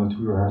done 1 or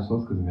 2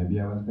 rehearsals, because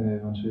maybe I was going to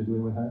eventually do it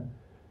with her.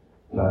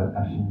 But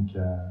I think,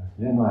 I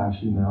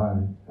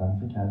don't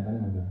think I've done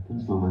it with her.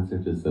 Those moments are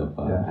just so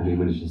fun. Yeah. I mean,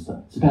 when it's just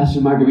like,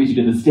 Sebastien Marcovici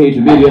to the stage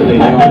immediately,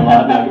 and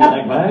you're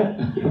like, what?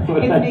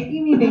 It's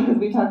making me think, because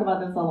we talk about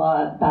this a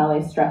lot,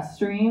 ballet stress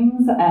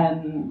dreams,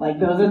 and like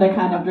those are the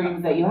kind of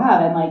dreams that you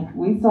have, and like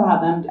we still have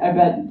them. I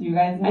bet you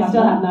guys have I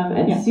still have them,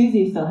 and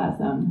Susie still has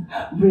them.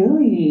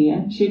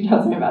 Really? She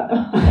tells me about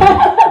them.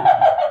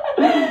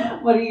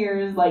 What do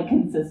yours like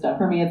consist of?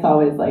 For me, it's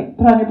always like,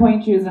 put on your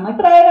point shoes, and I'm like,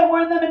 but I haven't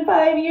worn them in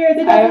 5 years.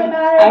 It doesn't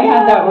matter. I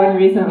had that one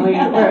recently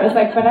where it was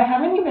like, but I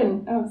haven't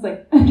even. I was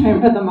like,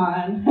 trying to put them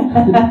on.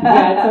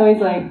 Yeah, it's always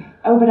like,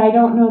 oh, but I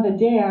don't know the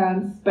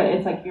dance. But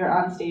it's like you're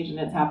on stage and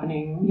it's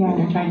happening. Yeah, and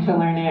you're trying to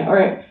learn it,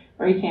 or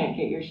or you can't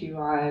get your shoe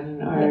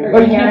on,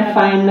 or you can't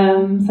find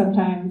them.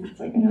 Sometimes it's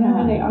like, I don't know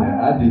where they are.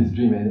 Yeah, I had this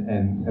dream,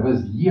 and it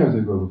was years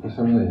ago, but for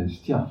some reason it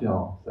still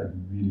feels like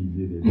really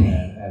vivid.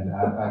 And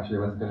I actually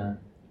was gonna,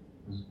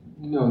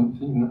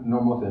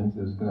 normal things.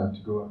 I was gonna have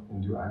to go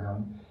and do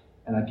Agon,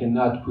 and I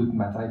cannot put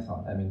my tights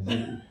on. I mean,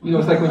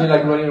 it's like when you're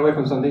like running away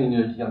from something and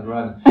you can't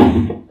run.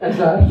 And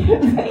so I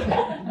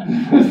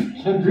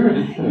can't do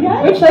it.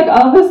 Yeah. Which, like,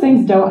 all those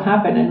things don't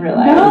happen in real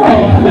life. No.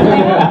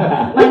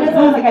 Mine is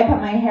always like I put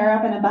my hair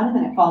up in a bun and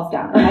then it falls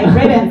down. Or my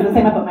ribbons, the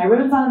same. I put my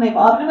ribbons on and they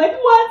fall off, and I'm like,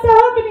 what's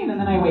happening? And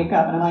then I wake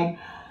up and I'm like,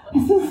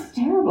 this is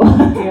terrible.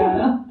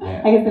 Yeah.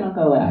 I guess they don't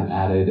go away. I've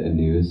added a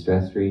new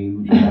stress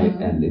dream,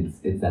 and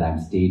it's that I'm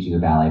staging a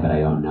ballet, but I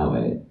don't know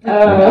it.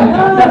 Oh,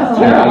 that's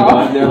terrible.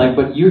 And they're like,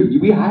 but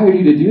we hired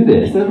you to do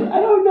this. And I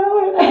don't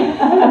know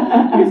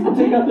it. You still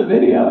take out the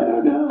video. I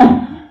don't know.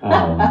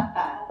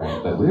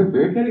 Right, but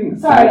we're getting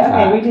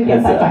sorry. We did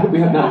get sidetracked. We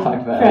have not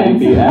talked about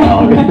anything at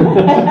all.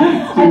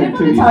 I did want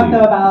to talk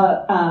though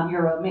about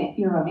your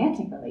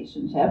romantic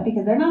relationship,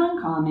 because they're not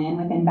uncommon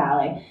within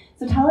ballet.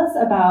 So tell us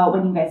about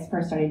when you guys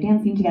first started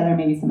dancing together.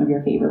 Maybe some of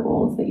your favorite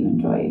roles that you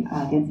enjoyed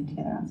dancing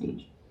together on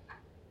stage.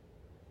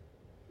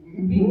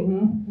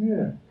 Mm-hmm.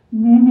 Yeah.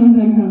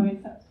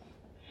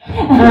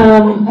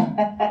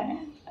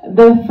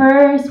 The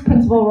first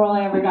principal role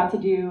I ever got to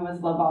do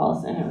was La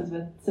Valse, and it was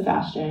with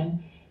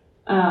Sebastien.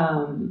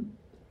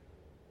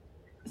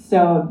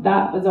 So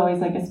that was always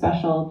like a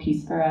special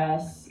piece for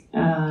us.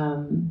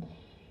 And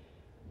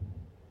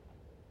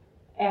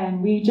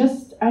we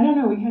just, I don't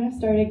know, we kind of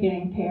started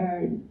getting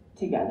paired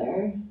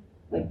together.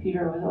 Like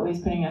Peter was always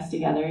putting us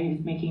together. He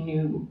was making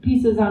new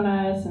pieces on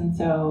us. And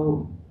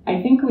so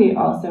I think we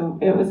also,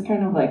 it was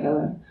kind of like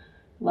a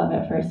love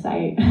at first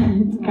sight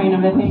kind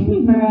of a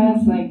thing for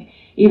us. Like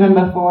even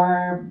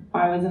before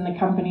I was in the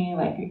company,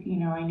 like,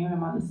 I knew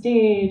him on the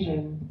stage,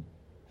 and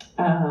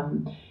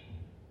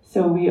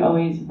so we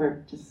always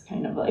were just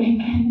kind of like,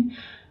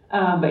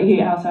 but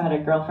he also had a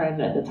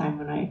girlfriend at the time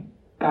when I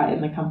got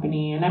in the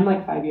company, and I'm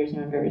like 5 years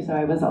younger, so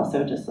I was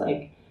also just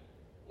like,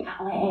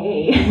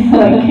 ballet,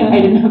 like I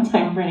didn't have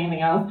time for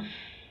anything else.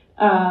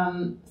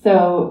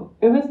 So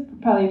it was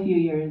probably a few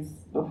years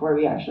before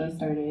we actually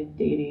started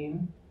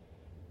dating.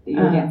 That you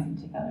were dancing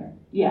together.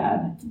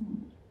 Yeah.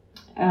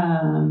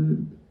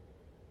 And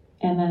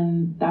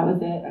then that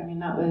was it. I mean,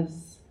 that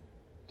was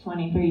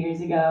 23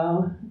 years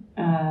ago.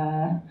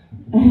 And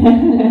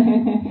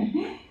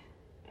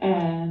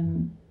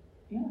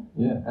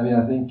yeah, I mean,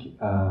 I think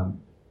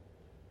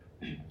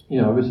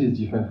obviously it's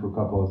different for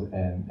couples,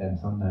 and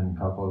sometimes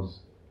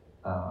couples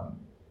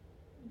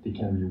they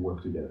can't really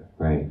work together,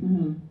 right?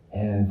 Mm-hmm.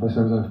 And for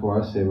some reason,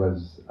 for us, it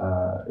was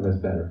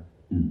better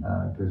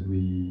because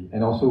we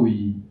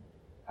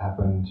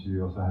happen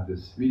to also have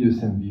this really the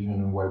same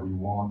vision of what we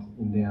want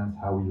in dance,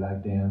 how we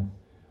like dance.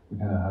 We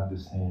kind of have the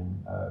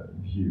same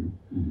view.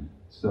 Mm-hmm.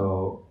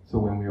 So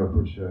when we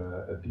approach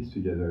a piece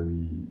together,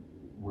 we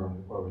were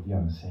already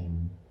on the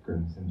same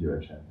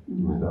direction.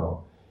 Mm-hmm.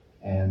 So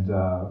and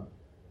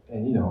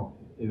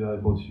if we're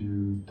able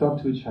to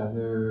talk to each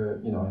other,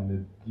 in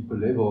a deeper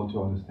level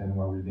to understand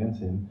why we're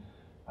dancing,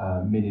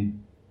 made it.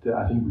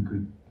 I think we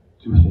could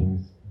do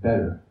things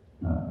better.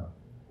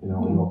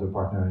 With the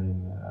partner,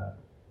 and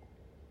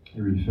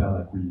it really felt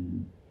like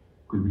we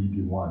could really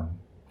be one.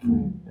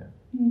 Mm-hmm. Yeah.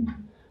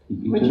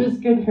 Which was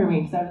good for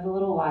me, because I was a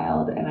little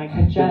wild and I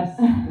could just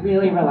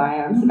really rely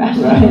on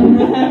Sebastien.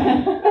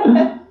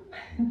 Right.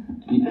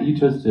 You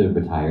chose to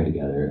retire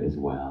together as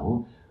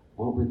well.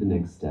 What were the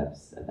next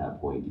steps at that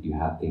point? Did you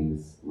have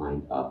things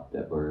lined up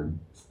that were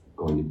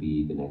going to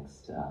be the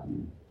next?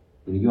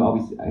 You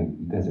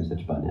guys are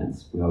such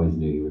bunheads. We always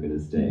knew you were going to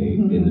stay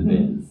in the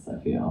biz, I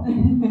feel.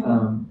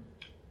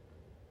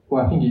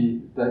 Well, I think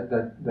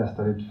that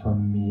started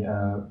from me.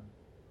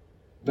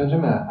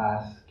 Benjamin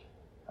asked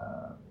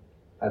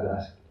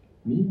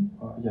me,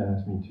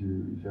 asked me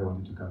if I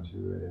wanted to come to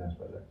Elena's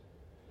project.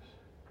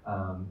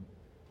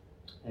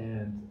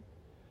 And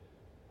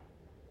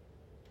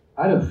I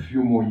had a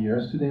few more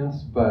years to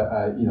dance,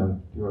 but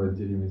you were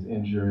dealing with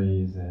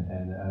injuries,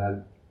 and I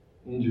had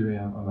injury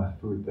on my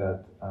foot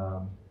that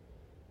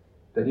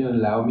didn't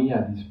allow me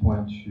at this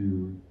point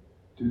to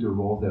do the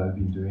roles that I've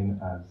been doing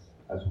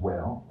as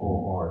well,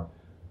 or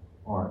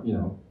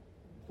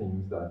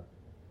things that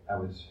I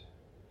was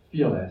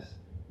fearless.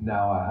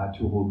 Now I had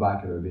to hold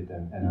back a little bit,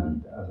 and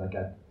I was like,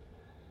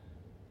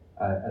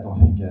 I don't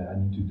think I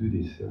need to do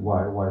this.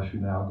 Why should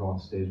I now go on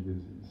stage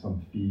with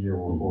some fear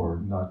or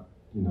not,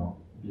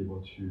 be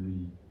able to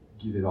really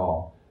give it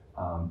all?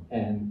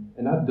 And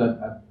I've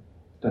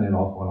done it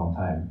all for a long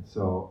time.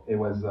 So it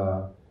was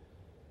a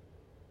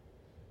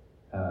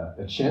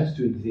chance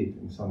to exit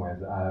in some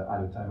ways.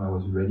 At the time I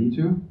was ready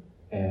to,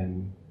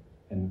 and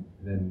then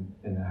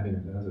having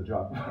another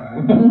job,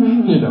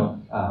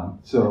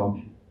 So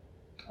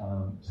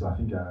I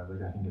think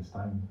it's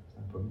time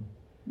for me.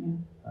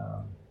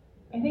 Yeah.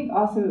 I think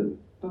also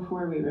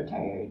before we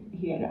retired,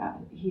 he had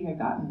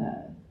gotten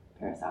the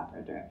Paris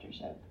Opera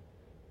directorship,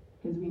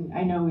 because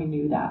I know we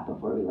knew that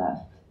before we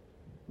left.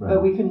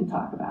 but we couldn't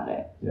talk about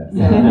it. Yeah. So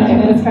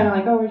it's kind of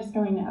like, oh, we're just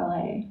going to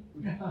LA.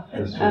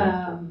 That's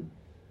true.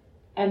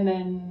 And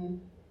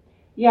then,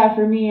 yeah,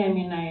 for me, I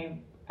mean,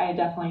 I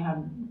definitely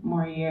had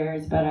more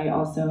years, but I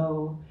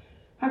also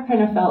have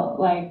kind of felt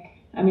like,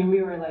 I mean,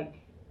 we were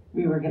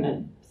going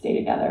to stay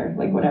together,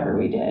 like whatever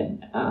we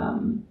did.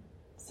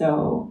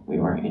 So we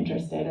weren't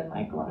interested in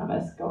like one of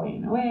us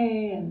going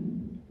away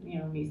and, you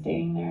know, me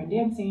staying there and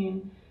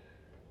dancing.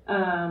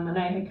 And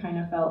I had kind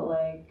of felt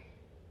like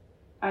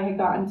I had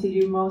gotten to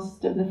do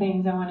most of the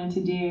things I wanted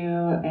to do,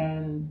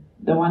 and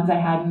the ones I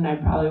hadn't, I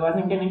probably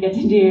wasn't going to get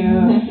to do.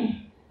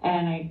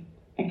 And I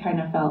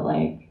kind of felt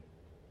like,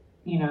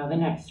 you know, the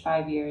next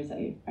 5 years,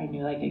 I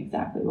knew like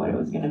exactly what it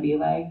was going to be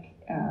like.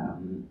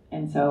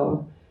 And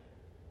so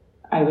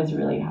I was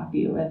really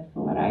happy with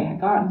what I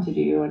had gotten to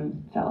do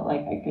and felt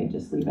like I could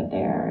just leave it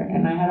there.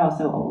 And I had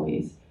also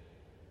always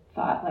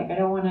thought, like, I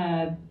don't want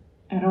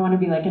to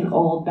be like an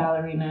old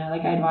ballerina.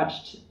 Like, I'd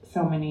watched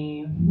so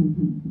many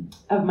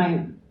of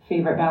my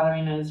favorite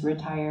ballerinas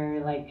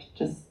retire, like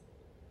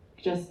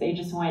they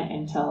just went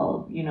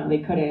until, you know, they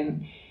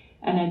couldn't.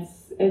 And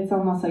it's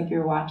almost like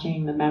you're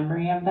watching the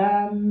memory of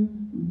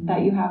them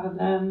that you have of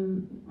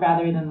them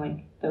rather than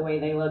like the way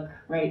they look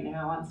right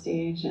now on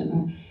stage.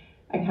 And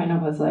I kind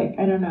of was like,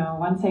 I don't know,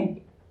 once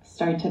I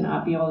start to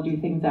not be able to do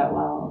things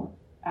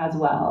as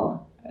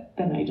well,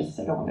 then I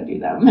don't want to do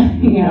them,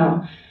 you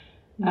know?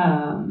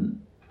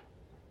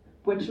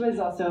 Which was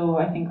also,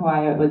 I think,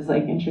 why it was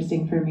like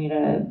interesting for me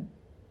to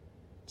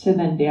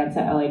then dance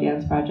at LA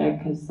Dance Project,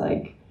 because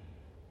like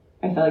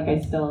I felt like I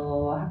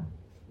still,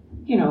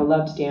 you know,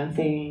 loved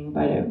dancing,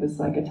 but it was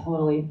like a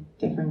totally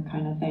different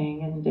kind of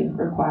thing and didn't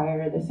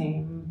require the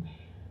same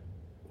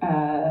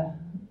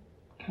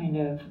kind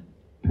of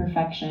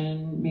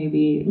perfection,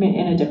 maybe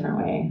in a different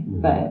way,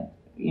 but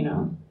you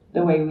know,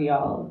 the way we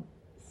all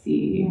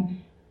see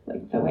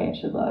like the way it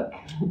should look.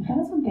 That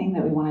was one thing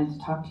that we wanted to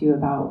talk to you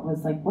about,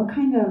 was like, what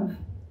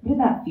did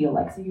that feel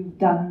like? So you've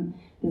done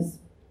this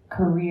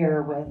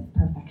career with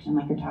perfection,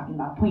 like you're talking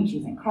about point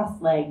shoes and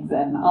crossed legs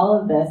and all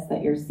of this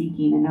that you're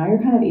seeking, and now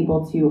you're kind of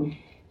able to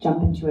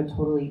jump into a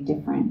totally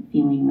different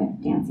feeling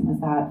with dancing.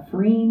 Was that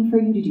freeing for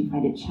you? Did you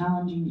find it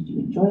challenging? Did you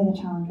enjoy the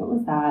challenge? What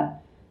was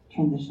that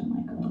transition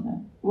like a little bit?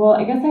 Well,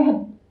 I guess I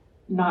had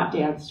not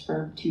danced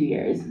for 2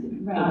 years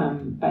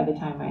by the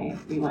time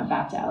we went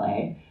back to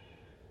LA.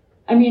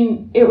 I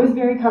mean, it was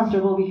very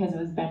comfortable because it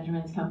was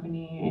Benjamin's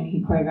company and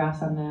he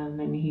choreographs on them,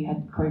 and he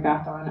had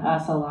choreographed on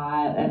us a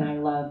lot, and I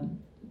loved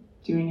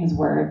doing his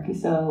work.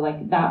 So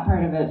like that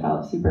part of it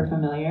felt super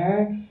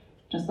familiar,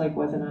 just like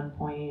wasn't on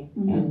point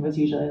and was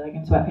usually like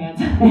in sweatpants.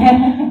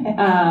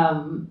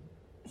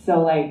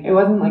 So like it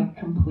wasn't like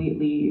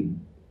completely,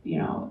 you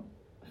know,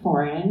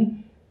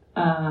 foreign.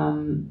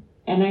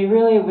 And I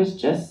really was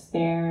just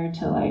there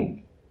to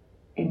like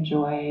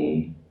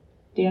enjoy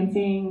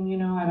dancing, you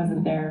know. I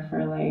wasn't there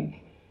for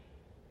like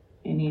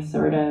any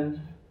sort of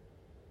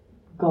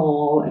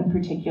goal in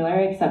particular,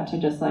 except to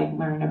just like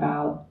learn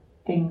about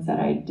things that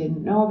I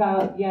didn't know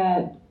about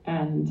yet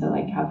and to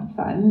like have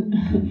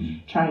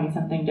fun trying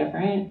something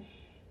different.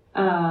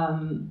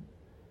 Can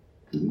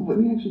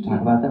we actually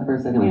talk about that for a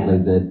second?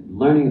 Like the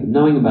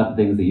knowing about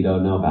the things that you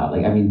don't know about.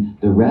 Like, I mean,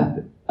 the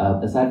rep,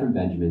 aside from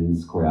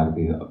Benjamin's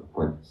choreography, of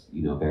course,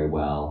 you know very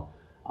well,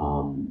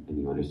 and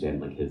you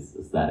understand like his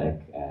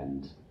aesthetic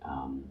and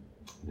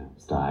you know,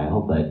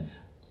 style, but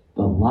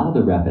a lot of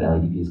the rep at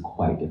LADP is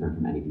quite different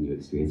from anything you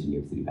experienced in New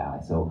York City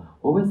Ballet. So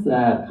what was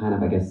that kind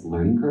of, I guess,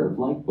 learning curve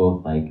like,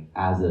 both like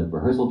as a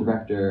rehearsal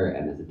director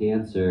and as a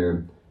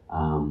dancer?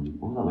 What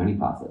was that learning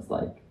process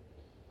like?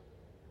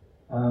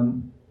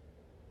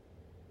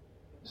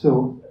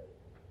 So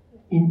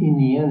in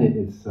the end,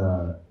 it's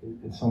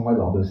somewhat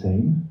all the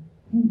same.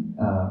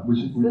 Which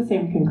is the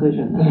same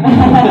conclusion. The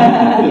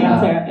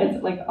answer,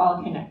 it's like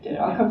all connected. It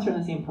all comes from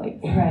the same place.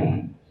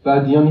 Right.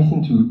 But the only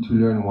thing to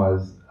learn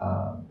was,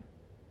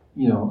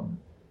 you know,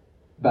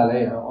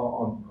 ballet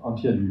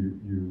until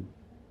you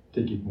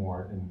take it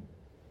more and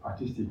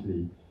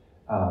artistically.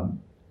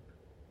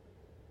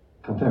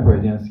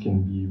 Contemporary dance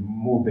can be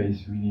more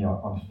based really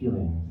on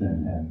feelings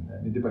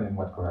and depending on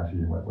what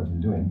choreography, what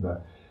you're doing.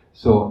 But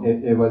so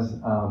it was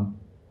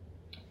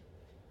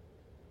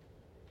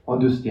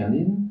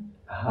understanding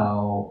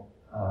how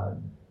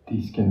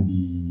this can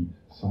be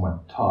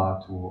somewhat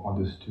taught or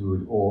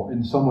understood, or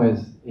in some ways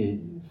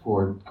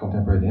for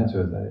contemporary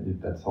dancers,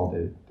 that's all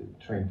they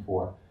train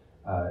for,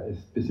 is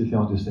basically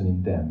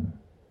understanding them.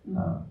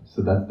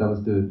 So that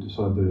was the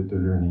sort of the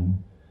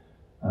learning.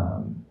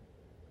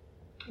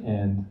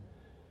 And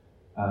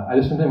at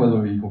the same time, it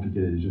wasn't really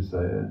complicated. It's just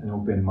an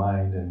open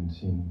mind and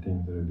seeing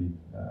things a little bit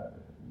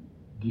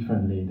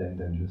differently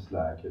than just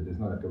like there's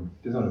not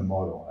a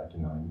model, like, you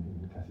know,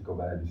 in classical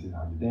ballet this is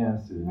how you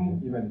dance. Right.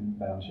 Even in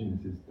balancing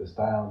this is the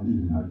style, this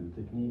is how you do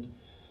technique.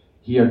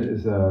 Here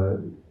it's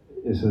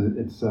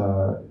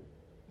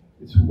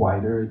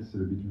wider, it's a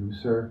little bit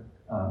looser.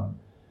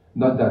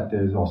 Not that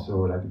there's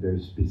also like very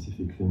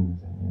specific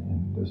things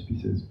in those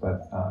pieces,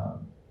 but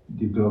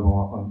the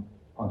global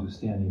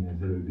understanding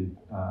is a little bit,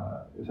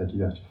 it's like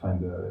you have to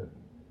find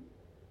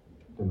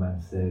the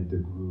mindset, the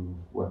groove.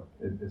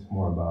 It's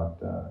more about,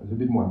 it's a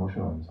bit more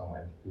emotional in some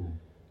ways.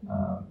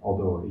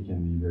 Although it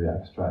can be very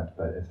abstract,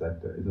 but it's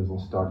like it doesn't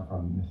start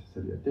from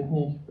necessarily a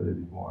technique, but a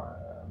bit more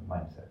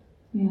mindset.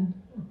 Yeah,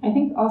 I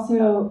think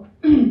also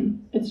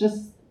it's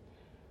just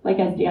like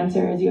as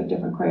dancers, you have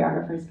different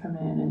choreographers come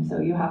in, and so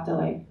you have to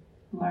like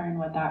learn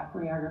what that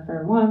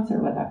choreographer wants or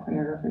what that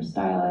choreographer's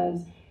style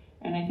is.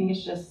 And I think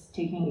it's just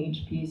taking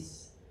each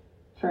piece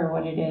for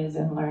what it is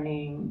and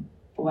learning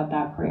what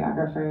that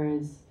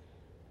choreographer's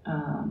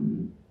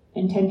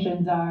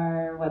intentions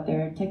are, what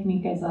their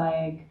technique is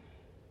like,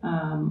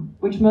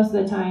 which most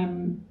of the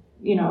time,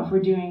 you know, if we're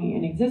doing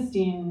an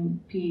existing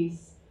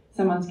piece,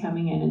 someone's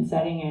coming in and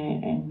setting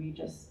it, and we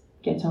just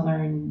get to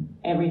learn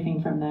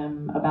everything from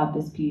them about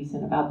this piece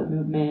and about the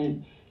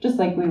movement, just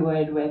like we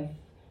would with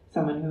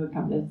someone who would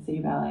come to City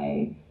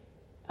Ballet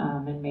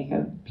and make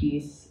a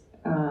piece.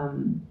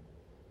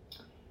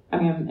 I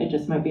mean, it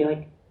just might be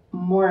like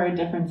more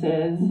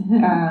differences,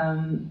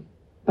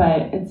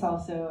 but it's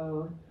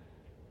also,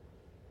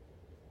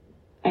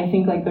 I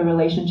think like the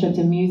relationship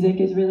to music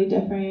is really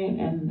different,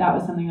 and that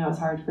was something that was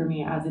hard for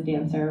me as a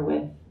dancer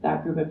with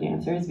that group of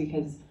dancers,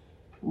 because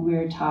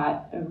we're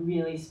taught a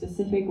really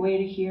specific way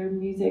to hear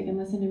music and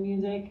listen to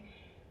music.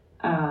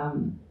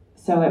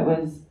 So it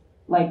was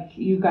like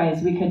you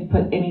guys, we could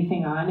put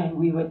anything on and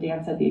we would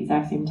dance at the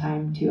exact same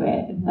time to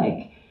it.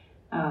 Like,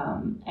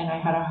 and I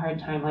had a hard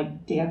time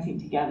like dancing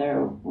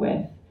together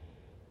with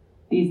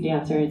these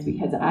dancers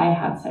because I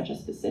had such a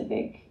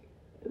specific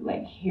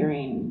like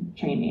hearing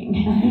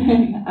training.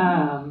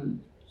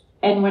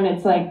 And when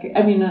it's like,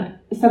 I mean,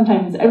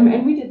 sometimes,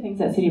 and we did things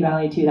at City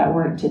Ballet too that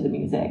weren't to the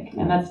music,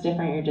 and that's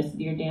different.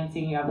 You're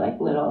dancing, you have like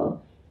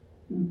little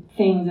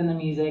things in the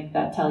music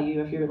that tell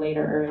you if you're late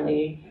or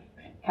early,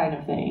 kind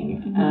of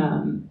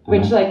thing.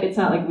 Which like, it's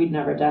not like we'd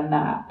never done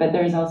that, but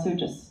there's also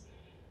just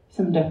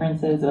some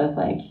differences with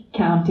like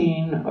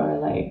counting or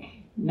like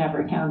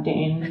never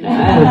counting, and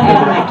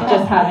like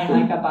just having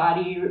like a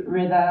body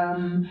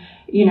rhythm,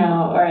 you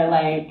know, or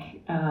like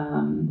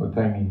or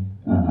timing.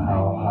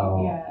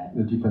 How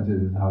the difference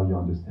is how you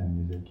understand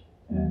music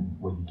and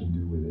what you can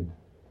do with it.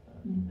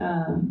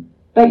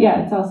 But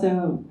yeah, it's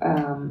also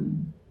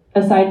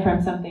aside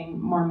from something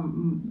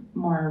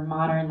more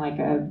modern, like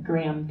a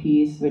Graham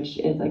piece, which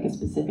is like a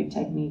specific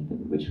technique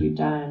which we've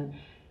done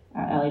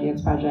at LA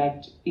Dance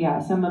Project. Yeah,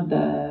 some of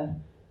the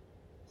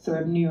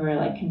sort of newer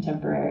like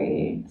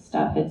contemporary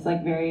stuff, it's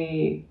like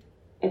very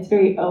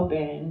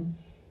open,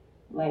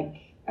 like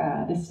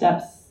the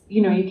steps,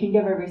 you know, you can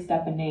give every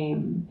step a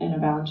name in a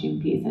Balanchine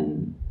piece,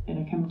 and in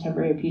a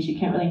contemporary piece you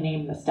can't really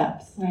name the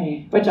steps,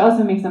 right? Which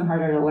also makes them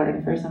harder to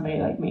learn for somebody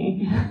like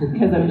me,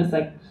 because I'm just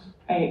like,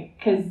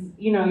 because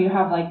you know, you can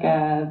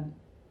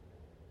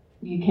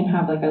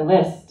have like a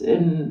list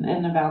in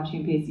the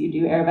Balanchine piece. You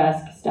do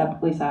arabesque, step,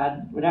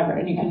 glissade, whatever,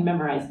 and you can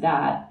memorize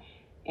that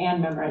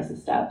and memorize the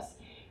steps.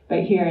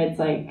 But here it's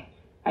like,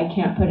 I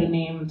can't put a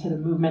name to the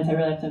movements. I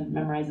really have to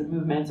memorize the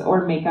movements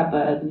or make up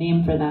a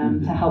name for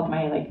them to help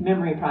my like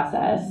memory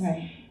process.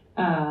 Right.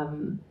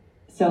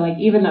 So like,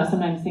 even though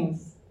sometimes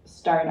things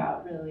start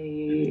out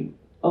really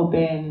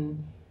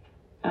open,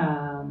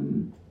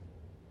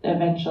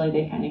 eventually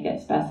they kind of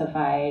get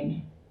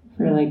specified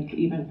for like,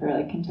 even for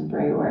like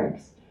contemporary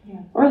works.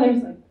 Yeah. Or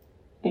there's like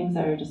things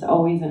that are just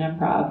always an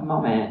improv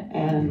moment,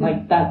 and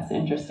like that's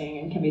interesting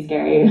and can be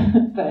scary.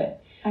 But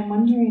I'm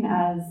wondering,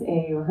 as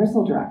a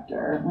rehearsal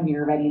director, when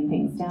you're writing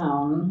things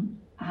down,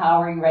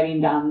 how are you writing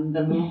down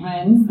the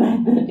movements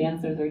that the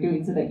dancers are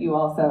doing, so that you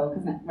also,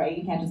 because right,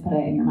 you can't just put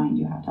it in your mind,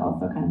 you have to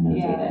also kind of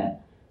notate it.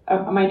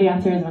 My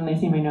dancers, when they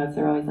see my notes,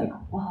 they're always like,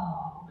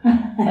 whoa.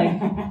 Like,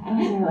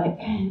 they're like,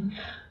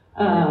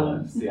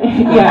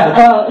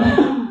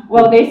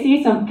 well, they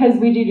see some, because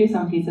we do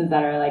some pieces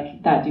that are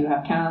like, that do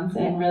have counts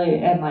and really,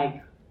 and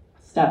like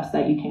steps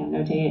that you can't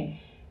notate.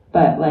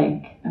 But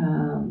like,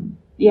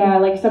 yeah,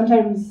 like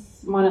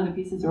sometimes one of the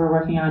pieces we're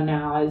working on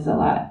now is a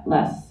lot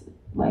less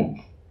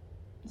like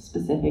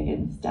specific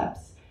in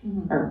steps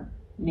or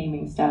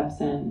naming steps,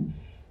 and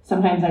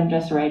sometimes I'm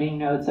just writing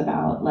notes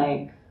about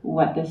like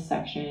what this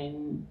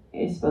section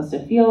is supposed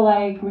to feel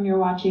like when you're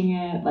watching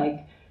it,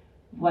 like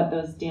what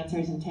those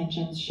dancers'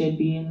 intentions should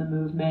be in the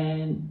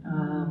movement.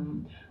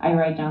 I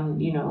write down,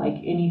 you know, like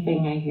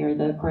anything I hear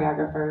the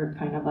choreographer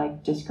kind of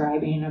like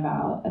describing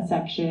about a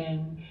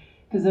section,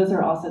 because those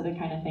are also the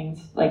kind of things,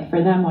 like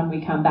for them, when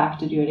we come back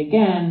to do it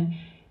again,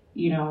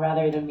 you know,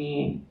 rather than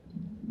me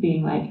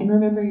being like, and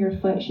remember your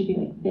foot should be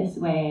like this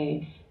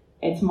way,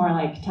 it's more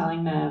like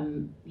telling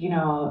them, you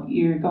know,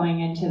 you're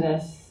going into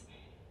this,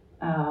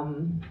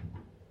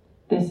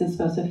 this is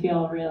supposed to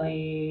feel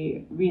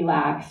really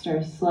relaxed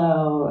or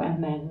slow,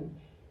 and then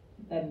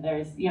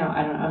there's, you know,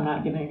 I'm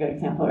not giving a good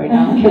example right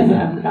now because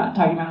I'm not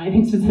talking about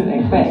anything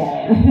specific, but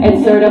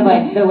it's sort of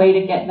like the way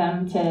to get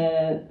them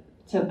to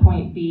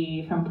point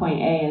B from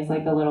point A is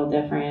like a little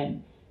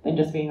different than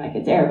just being like,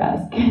 it's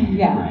arabesque.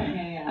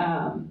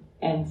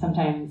 And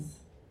sometimes,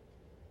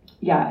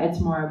 it's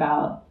more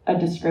about a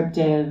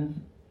descriptive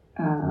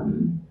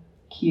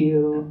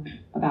cue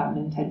about an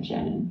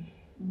intention.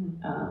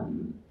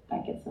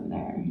 that gets them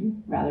there,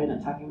 rather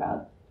than talking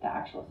about the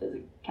actual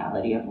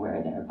physicality of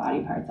where their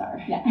body parts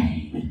are. Yeah.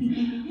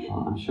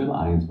 Well, I'm sure the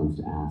audience wants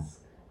to ask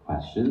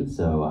questions,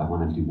 so I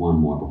want to do one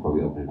more before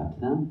we open it up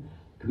to them.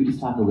 Could we just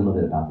talk a little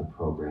bit about the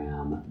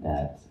program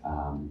that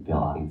Vail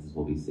audiences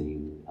will be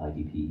seeing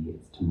LADP?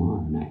 It's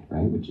tomorrow night,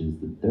 right? Which is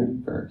the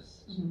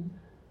 31st.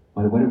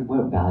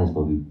 What ballets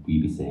will we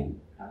be seeing?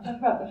 I'll talk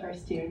about the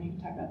first two, and you can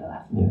talk about the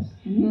last one. Yes.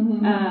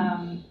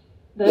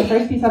 The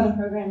first piece on the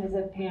program is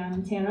a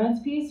Pam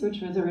Tanowitz piece,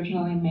 which was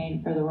originally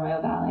made for the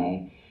Royal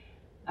Ballet.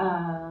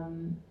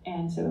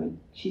 And so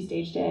she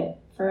staged it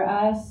for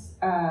us.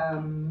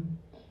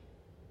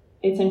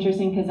 It's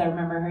interesting because I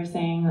remember her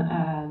saying,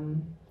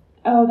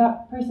 oh,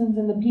 that person's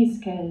in the piece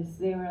because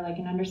they were like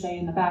an understudy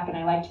in the back and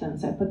I liked them,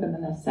 so I put them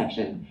in this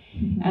section.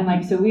 And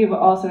like, so we've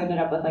also ended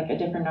up with like a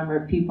different number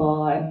of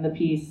people in the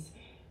piece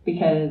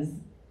because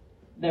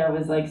there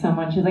was like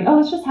someone, she's like, oh,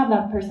 let's just have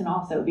that person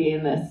also be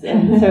in this.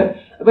 And so,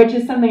 which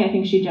is something I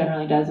think she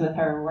generally does with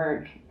her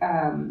work,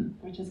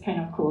 which is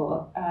kind of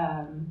cool.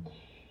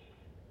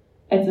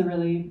 It's a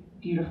really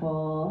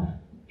beautiful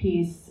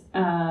piece.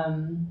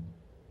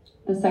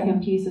 The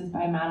second piece is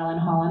by Madeline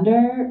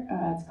Hollander.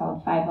 It's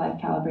called 5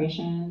 Life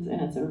Calibrations, and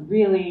it's a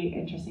really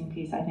interesting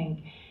piece, I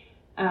think.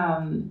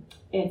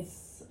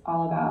 It's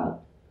all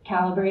about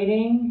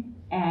calibrating,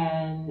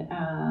 and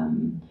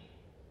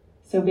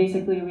so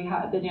basically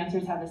the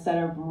dancers have a set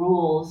of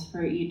rules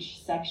for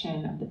each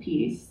section of the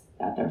piece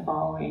that they're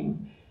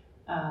following.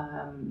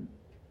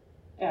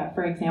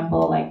 For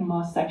example, like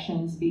most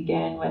sections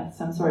begin with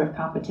some sort of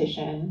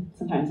competition.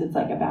 Sometimes it's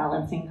like a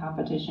balancing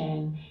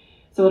competition.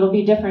 So it'll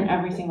be different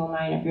every single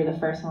night. If you're the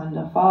first one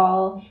to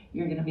fall,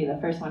 you're going to be the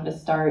first one to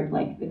start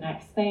like the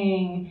next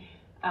thing.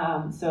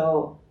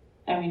 So,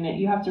 I mean,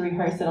 you have to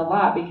rehearse it a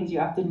lot because you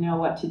have to know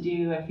what to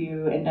do if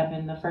you end up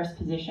in the first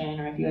position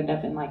or if you end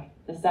up in like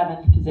the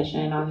 7th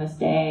position on this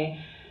day.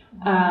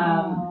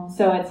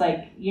 So it's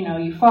like, you know,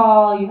 you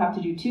fall, you have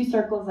to do 2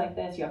 circles like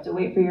this, you have to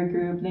wait for your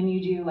group, then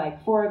you do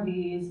like 4 of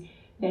these,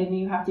 then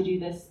you have to do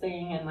this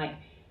thing, and like,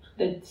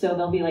 so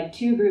there'll be like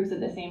 2 groups at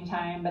the same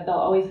time, but they'll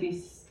always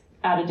be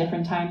at a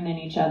different time than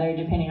each other,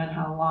 depending on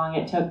how long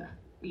it took,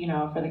 you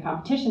know, for the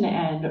competition to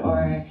end,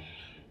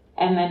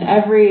 and then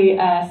every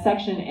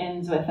section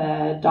ends with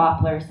a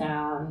Doppler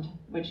sound,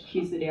 which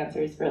cues the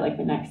dancers for like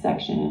the next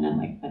section, and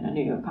like then a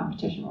new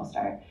competition will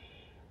start.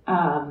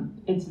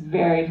 It's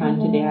very fun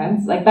to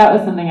dance. Like that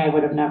was something I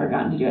would have never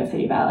gotten to do at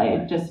City Ballet.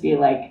 It'd just be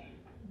like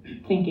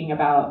thinking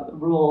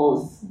about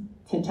rules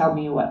to tell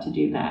me what to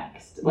do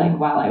next, like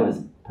while I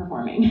was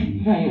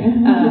performing.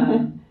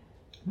 Right.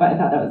 But I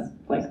thought that was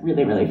like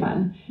really, really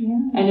fun. Yeah.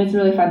 And it's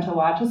really fun to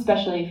watch,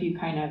 especially if you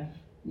kind of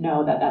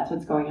know that that's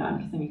what's going on,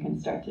 because then you can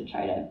start to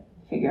try to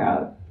figure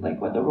out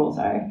like what the rules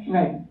are.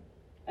 Right.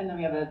 And then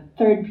we have a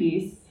third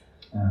piece.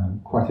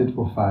 Quartet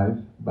for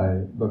 5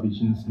 by Bobby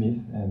Jean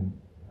Smith and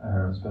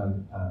her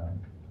husband,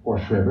 or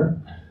Schreber.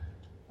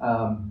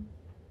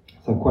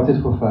 So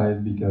Quartet for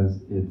 5 because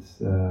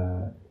it's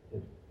a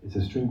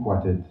string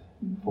quartet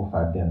for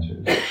 5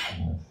 dancers. And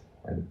that's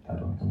where the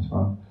title comes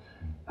from.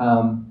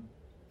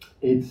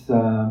 It's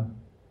I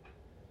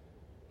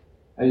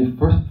mean,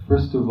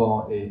 first of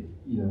all, you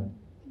know,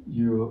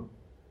 you're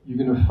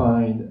gonna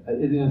find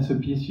it's a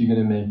piece you're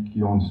gonna make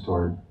your own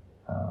story.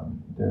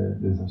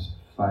 There's those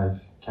 5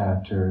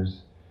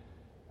 characters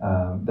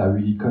that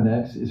really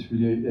connects. It's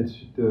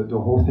the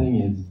whole thing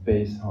is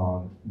based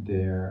on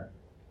their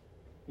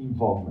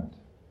involvement.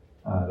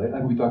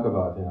 Like we talk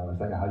about, you know, it's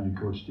like how you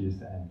coach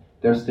this, and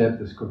their steps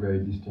is very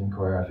distinct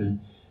choreography.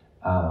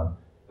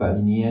 But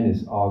in the end,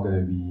 it's all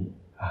gonna be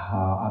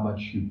how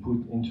much you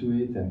put into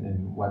it,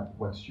 and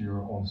what's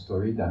your own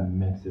story that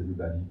makes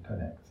everybody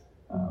connect.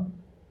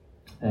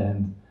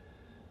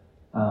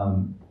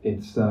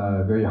 It's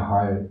very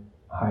high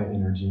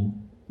energy.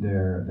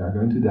 They're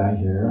going to die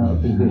here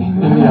in the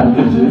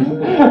altitude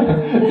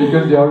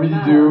because they already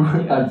do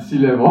at sea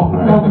level.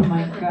 Right? Oh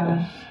my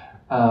gosh.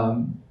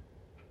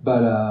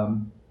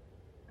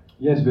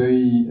 Yeah, it's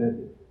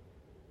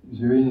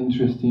very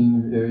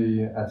interesting,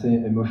 very, I'd say,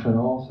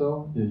 emotional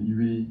also.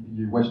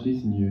 You watch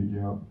this and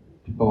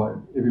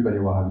everybody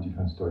will have a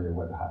different story of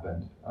what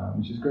happened,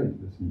 which is great.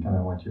 That's kind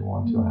of what you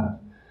want to have.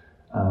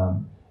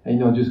 And,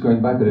 you know, just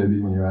going back a little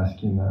bit when you're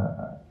asking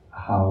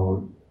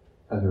how,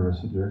 as a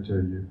rehearsal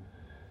director,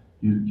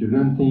 you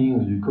learn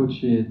things, you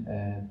coach it,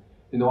 and,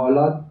 you know, a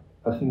lot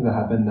of things that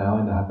happen now,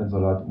 and that happens a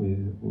lot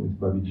with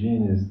Bobby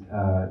Jean, is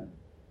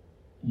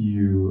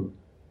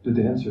the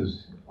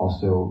dancers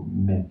also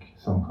make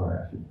some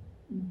choreography.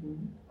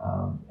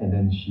 And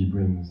then she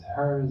brings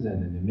hers,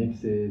 and then they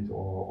mix it,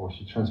 or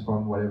she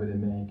transforms whatever they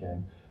make,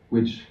 and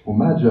which for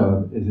my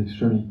job is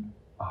extremely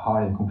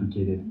hard and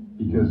complicated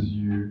because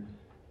you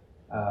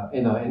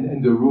know,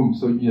 in the room,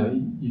 so you know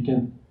you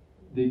can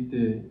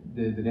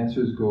the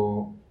dancers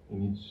go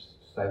in each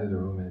side of the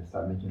room and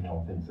start making their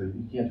own thing. So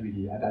you can't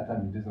really, at that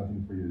time, there's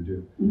nothing for you to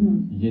do.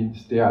 You can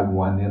stare at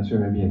one dancer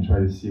maybe and try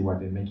to see what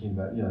they're making,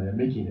 but you know they're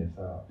making it.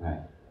 So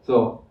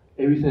so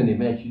everything they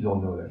make, you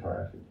don't know the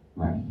choreography.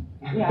 Right.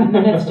 Yeah, and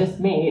then it's just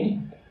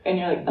made. and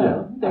you're like,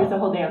 oh, there's a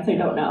whole dance I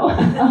don't know.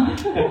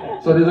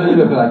 So there's a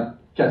little bit like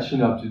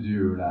catching up to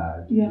do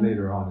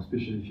later on,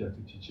 especially if you have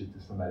to teach it to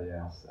somebody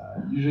else.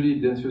 Usually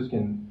dancers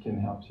can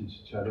help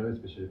teach each other,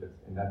 especially if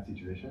it's in that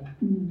situation.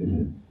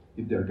 Mm-hmm.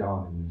 If they're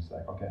gone, and you're just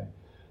like, okay,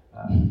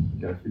 you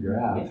gotta figure it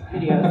out. It's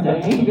videos,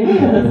 studying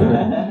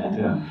videos.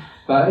 Yeah.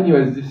 But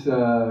anyways, this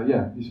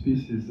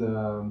piece is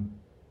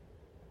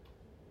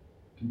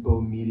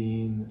people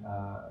meeting,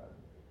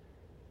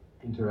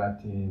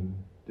 interacting.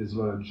 There's a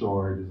lot of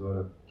joy, there's a lot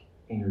of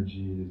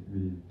energy, there's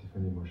really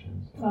different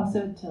emotions. It's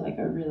also to like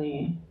a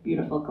really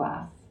beautiful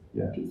glass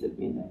piece of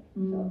music.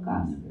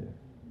 Glass. Yeah.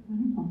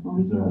 Wonderful. Well,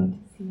 we can't wait to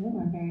see it.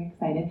 We're very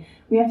excited.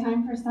 We have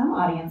time for some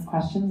audience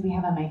questions. We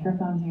have a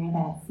microphone here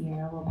that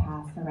Sierra will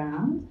pass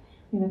around.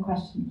 We have a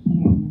question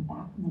here in the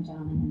back from the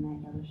gentleman in that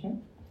yellow shirt.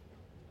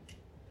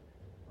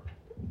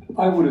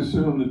 I would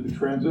assume that the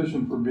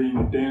transition from being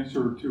a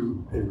dancer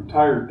to a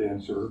retired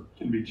dancer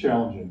can be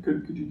challenging.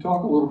 Could you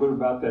talk a little bit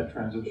about that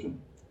transition?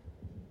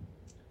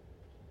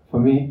 For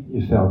me,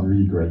 it felt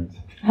really great.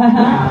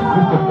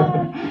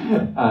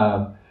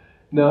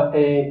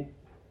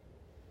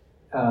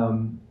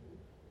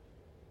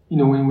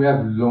 When we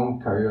have long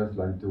careers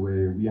like the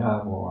way we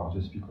have, or I'll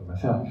just speak for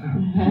myself,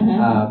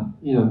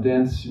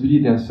 dance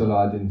a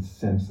lot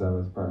since I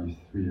was probably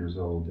 3 years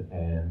old,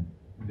 and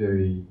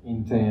very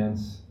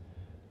intense.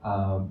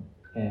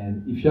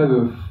 And if you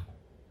have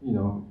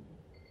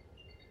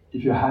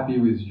if you're happy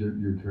with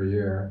your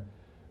career,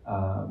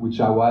 which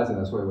I was, and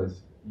that's why it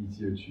was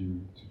easier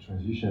to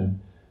transition.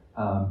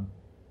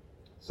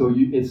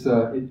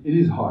 It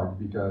is hard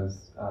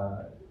because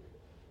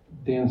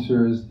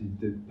dancers,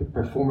 the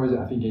performers,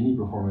 I think any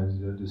performance,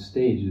 the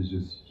stage is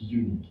just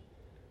unique.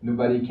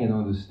 Nobody can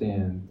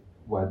understand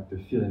what the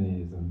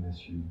feeling is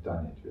unless you've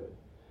done it, really.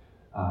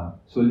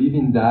 So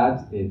leaving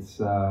that, it's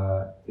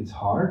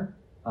hard.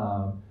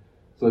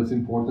 So it's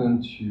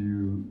important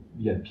to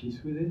be at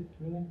peace with it,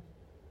 really.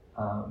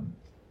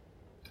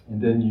 And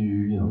then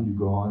you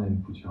go on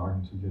and put your heart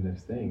into your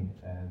next thing.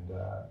 And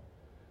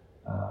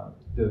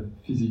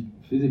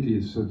physically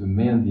it's so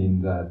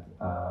demanding that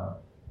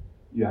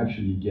you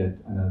actually get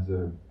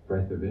another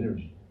breath of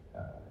energy.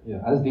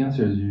 As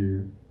dancers,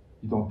 you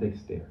don't take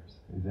stairs.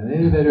 It's an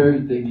elevator,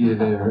 you take the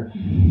elevator.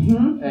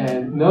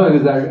 And no, it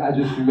was like, I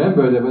just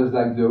remember there was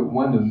like the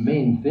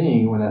main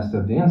thing when I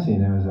stopped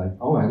dancing. I was like,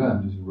 oh my God,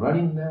 I'm just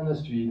running down the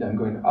street. I'm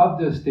going up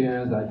the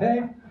stairs, like,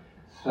 hey.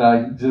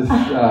 You're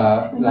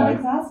not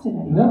exhausted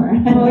anymore.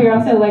 No. Well, you're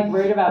also like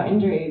worried about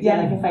injuries. Yeah.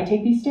 Like if I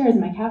take these stairs,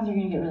 my calves are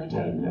going to get really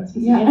tight.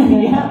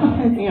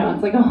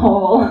 It's like a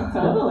whole.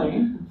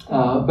 Totally.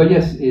 But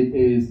yes, it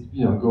is.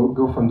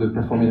 Go from the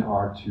performing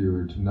art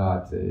to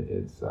not.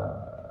 It's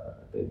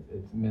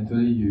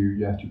mentally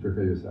you have to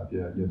prepare yourself. You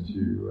have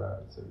to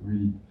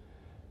really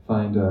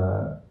find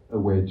a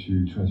way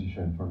to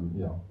transition from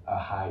a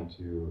high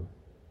to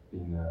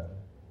being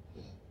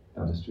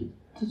down the street.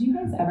 Did you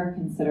guys ever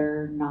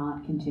consider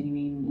not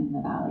continuing in the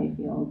ballet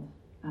field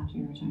after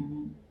your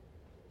retirement,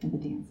 or the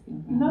dance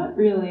field? Not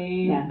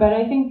really, but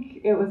I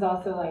think it was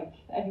also like,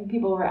 I think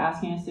people were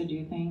asking us to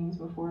do things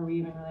before we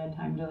even really had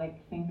time to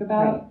like think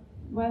about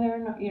whether or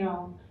not,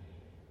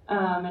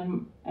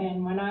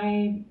 and when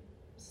I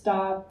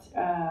stopped,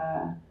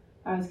 I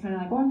was kind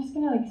of like, well, I'm just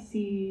gonna like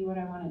see what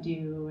I want to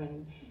do,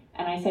 and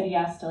I said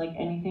yes to like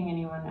anything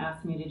anyone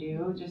asked me to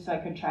do, just so I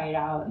could try it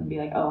out and be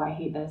like, oh, I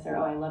hate this, or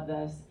oh, I love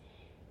this.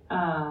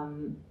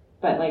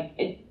 But like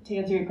to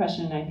answer your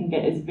question, I think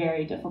it is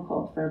very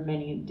difficult for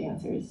many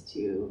dancers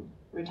to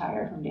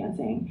retire from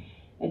dancing.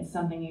 It's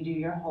something you do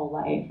your whole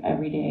life,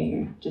 every day.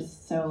 You're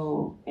just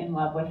so in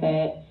love with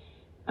it.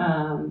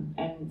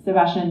 And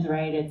Sebastian's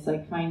right. It's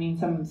like finding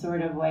some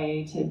sort of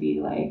way to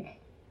be like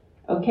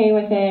okay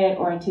with it,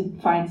 or to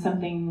find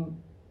something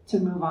to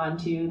move on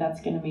to that's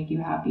going to make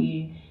you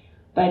happy.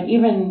 But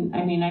even,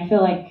 I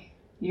feel like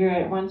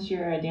once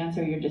you're a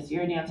dancer, you're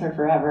a dancer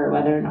forever,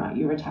 whether or not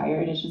you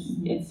retired. It's just,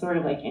 it's sort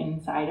of like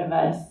inside of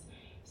us.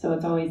 So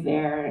it's always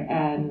there.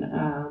 And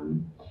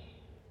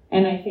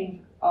I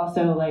think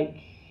also like,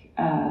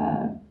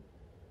 I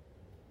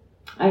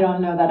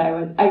don't know that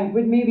I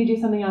would maybe do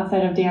something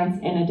outside of dance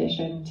in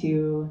addition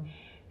to,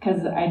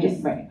 because I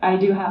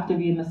do have to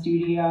be in the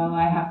studio.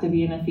 I have to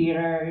be in a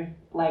theater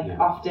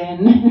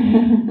often.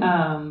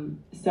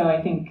 So I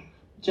think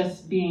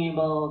just being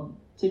able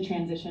to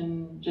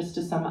transition just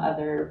to some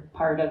other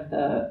part of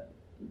the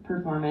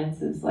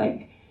performance is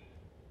like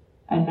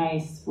a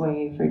nice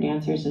way for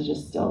dancers to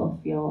just still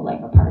feel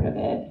like a part of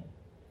it.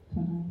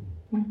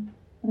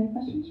 Other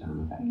questions? Here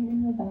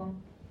in the back.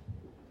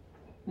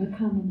 We're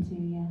coming to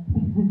you.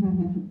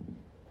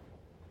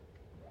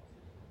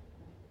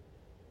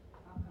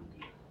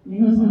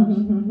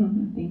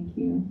 Thank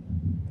you.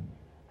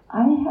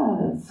 I had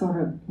a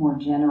sort of more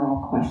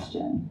general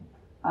question.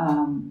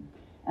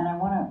 And I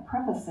want to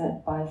preface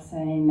it by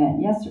saying that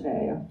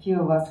yesterday a few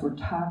of us were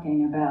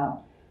talking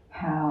about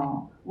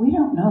how we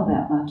don't know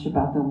that much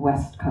about the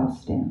West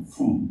Coast dance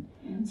scene.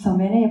 So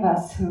many of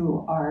us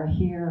who are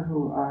here,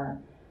 who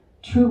are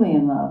truly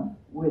in love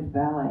with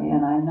ballet,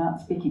 and I'm not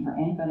speaking for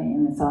anybody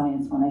in this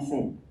audience when I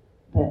say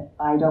that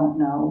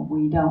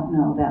we don't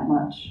know that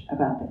much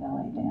about the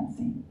LA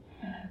dancing.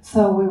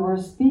 So we were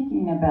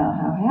speaking about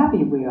how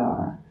happy we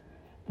are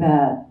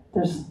that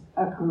there's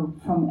a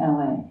group from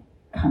LA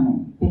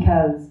coming,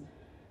 because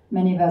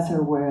many of us are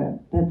aware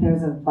that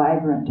there's a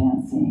vibrant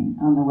dance scene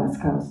on the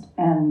West Coast,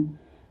 and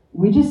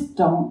we just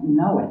don't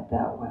know it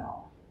that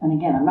well. And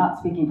again, I'm not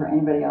speaking for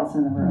anybody else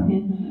in the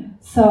room.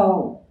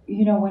 So,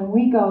 when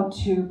we go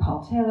to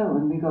Paul Taylor,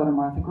 when we go to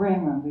Martha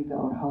Graham, when we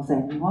go to Jose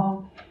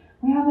Limon,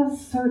 we have a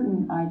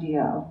certain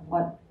idea of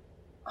what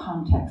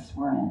context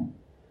we're in,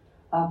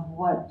 of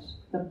what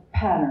the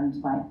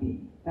patterns might be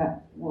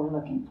that we're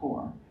looking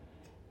for.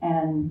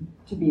 And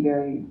to be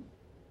very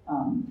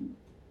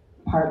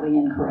partly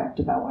incorrect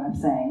about what I'm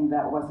saying,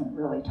 that wasn't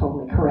really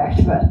totally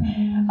correct, but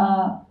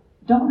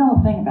don't know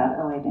a thing about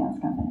LA Dance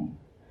Company.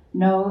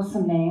 Know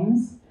some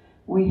names.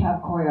 We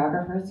have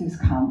choreographers who've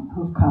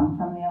come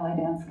from the LA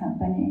Dance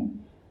Company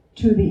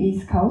to the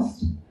East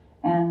Coast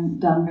and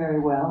done very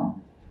well.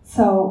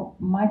 So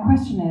my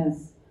question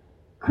is,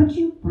 could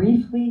you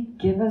briefly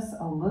give us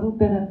a little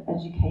bit of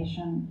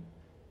education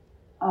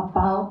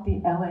about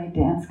the LA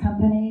Dance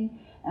Company?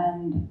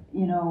 And,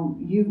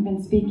 you've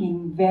been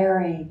speaking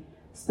very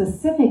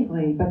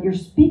specifically, but you're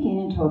speaking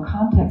into a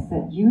context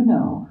that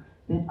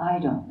that I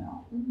don't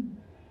know.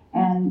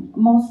 And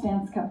most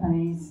dance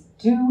companies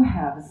do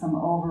have some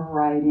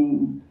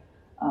overriding,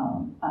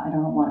 I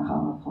don't want to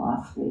call it a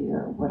philosophy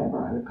or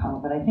whatever I would call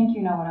it, but I think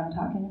you know what I'm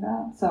talking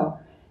about. So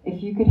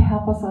if you could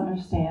help us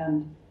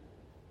understand,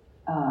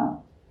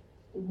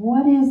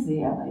 what is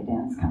the LA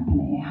Dance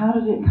Company? How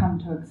did it come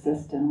to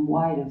exist, and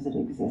why does it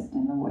exist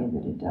in the way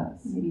that it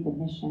does? Maybe the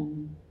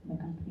mission of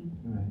the company.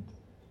 Right.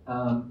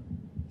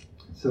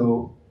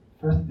 So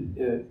first,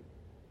 in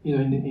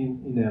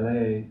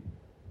LA,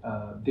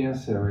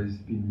 dancer has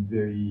been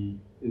very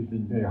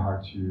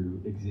hard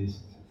to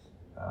exist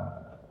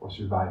or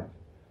survive,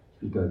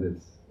 because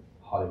it's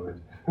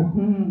Hollywood.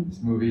 This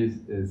movie is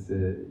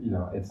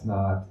it's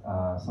not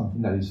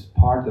something that is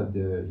part of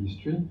the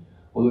history,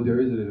 although there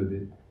is a little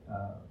bit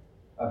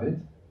of it,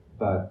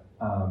 but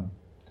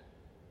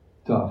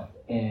tough.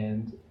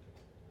 And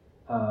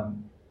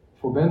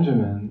for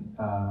Benjamin,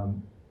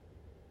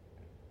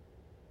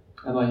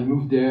 and when he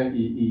moved there,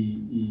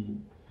 he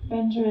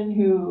Benjamin,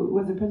 who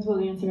was a principal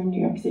dancer in New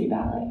York City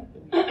Ballet,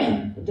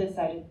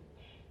 decided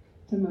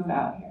to move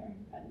out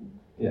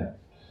here.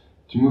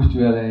 To move to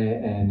LA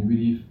and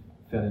really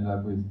fell in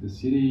love with the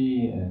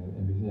city and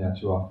everything it had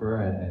to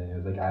offer, and it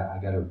was like, I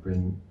got to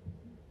bring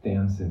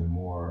dance in a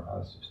more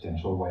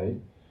substantial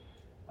way.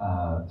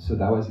 So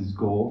that was his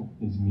goal,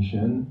 his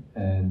mission,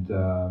 and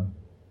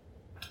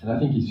I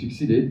think he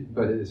succeeded,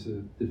 but it's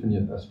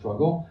definitely a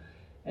struggle.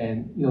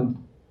 And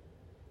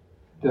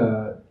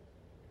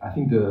I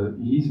think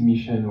his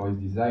mission or his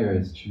desire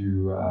is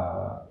to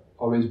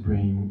always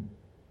bring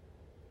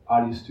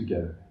artists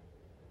together,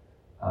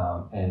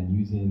 and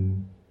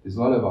there's a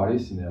lot of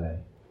artists in LA,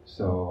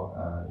 so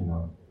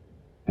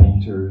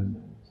painters,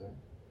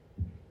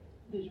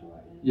 visual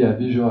artists. Yeah,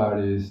 visual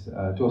artists,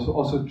 to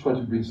also try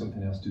to bring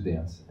something else to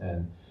dance.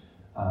 And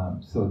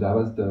so that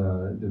was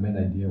the main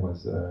idea,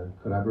 was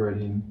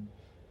collaborating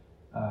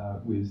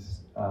with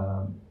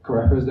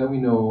choreographers that we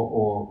know,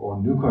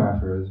 or new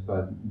choreographers,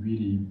 but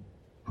really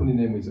putting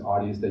them with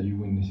artists that you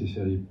wouldn't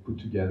necessarily put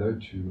together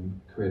to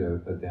create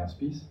a dance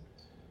piece.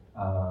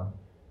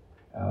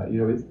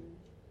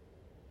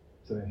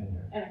 Sorry, I can't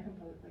hear. And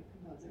composers.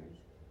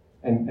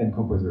 And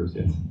composers,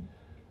 yes.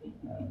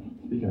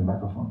 Speaking of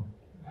microphone.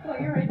 Oh,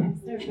 you're right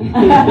next to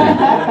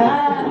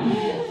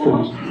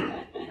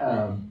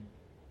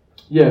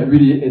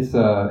really, it's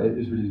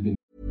really been.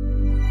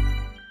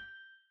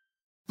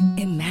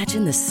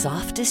 Imagine the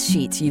softest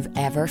sheets you've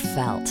ever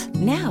felt.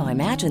 Now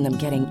imagine them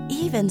getting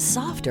even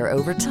softer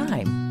over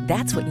time.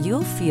 That's what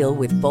you'll feel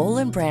with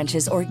Boll &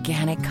 Branch's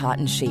organic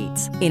cotton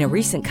sheets. In a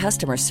recent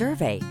customer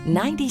survey,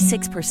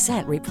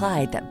 96%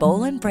 replied that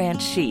Boll &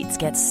 Branch sheets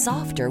get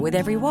softer with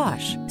every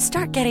wash.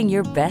 Start getting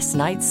your best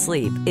night's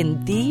sleep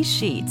in these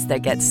sheets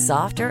that get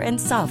softer and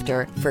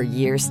softer for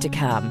years to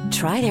come.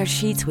 Try their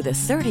sheets with a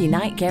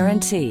 30-night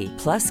guarantee.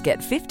 Plus, get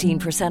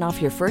 15% off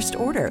your first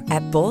order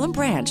at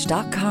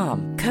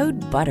bollandbranch.com. Code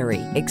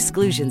BUTTERY.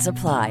 Exclusions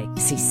apply.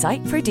 See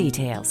site for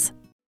details.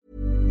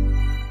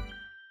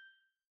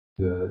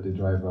 The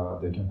drive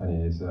of the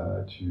company is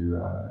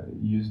to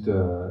use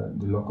the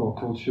local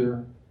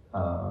culture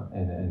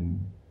and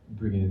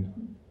bring it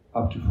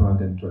up to front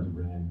and try to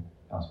bring it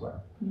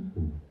elsewhere.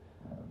 Mm-hmm.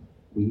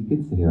 We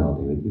could sit here all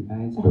day with you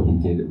guys, but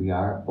we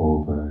are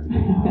over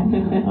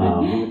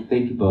now.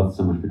 Thank you both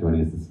so much for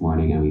joining us this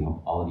morning, and we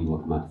hope all of you will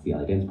come out to see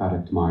LA Dance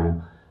Project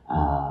tomorrow.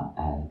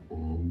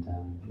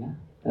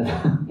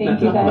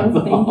 Thank you guys.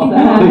 Thank you for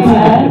having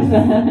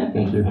us.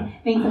 Thank you.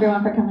 Thanks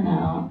everyone for coming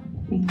out.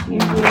 Thank you.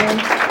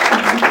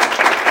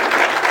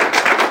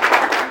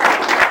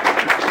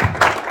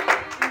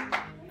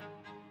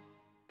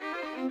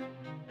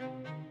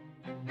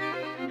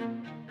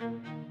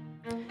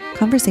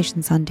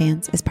 Conversations on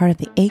Dance is part of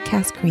the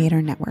ACAST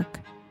Creator Network.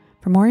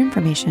 For more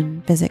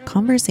information, visit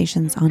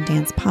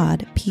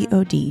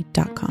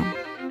conversationsondancepod.com.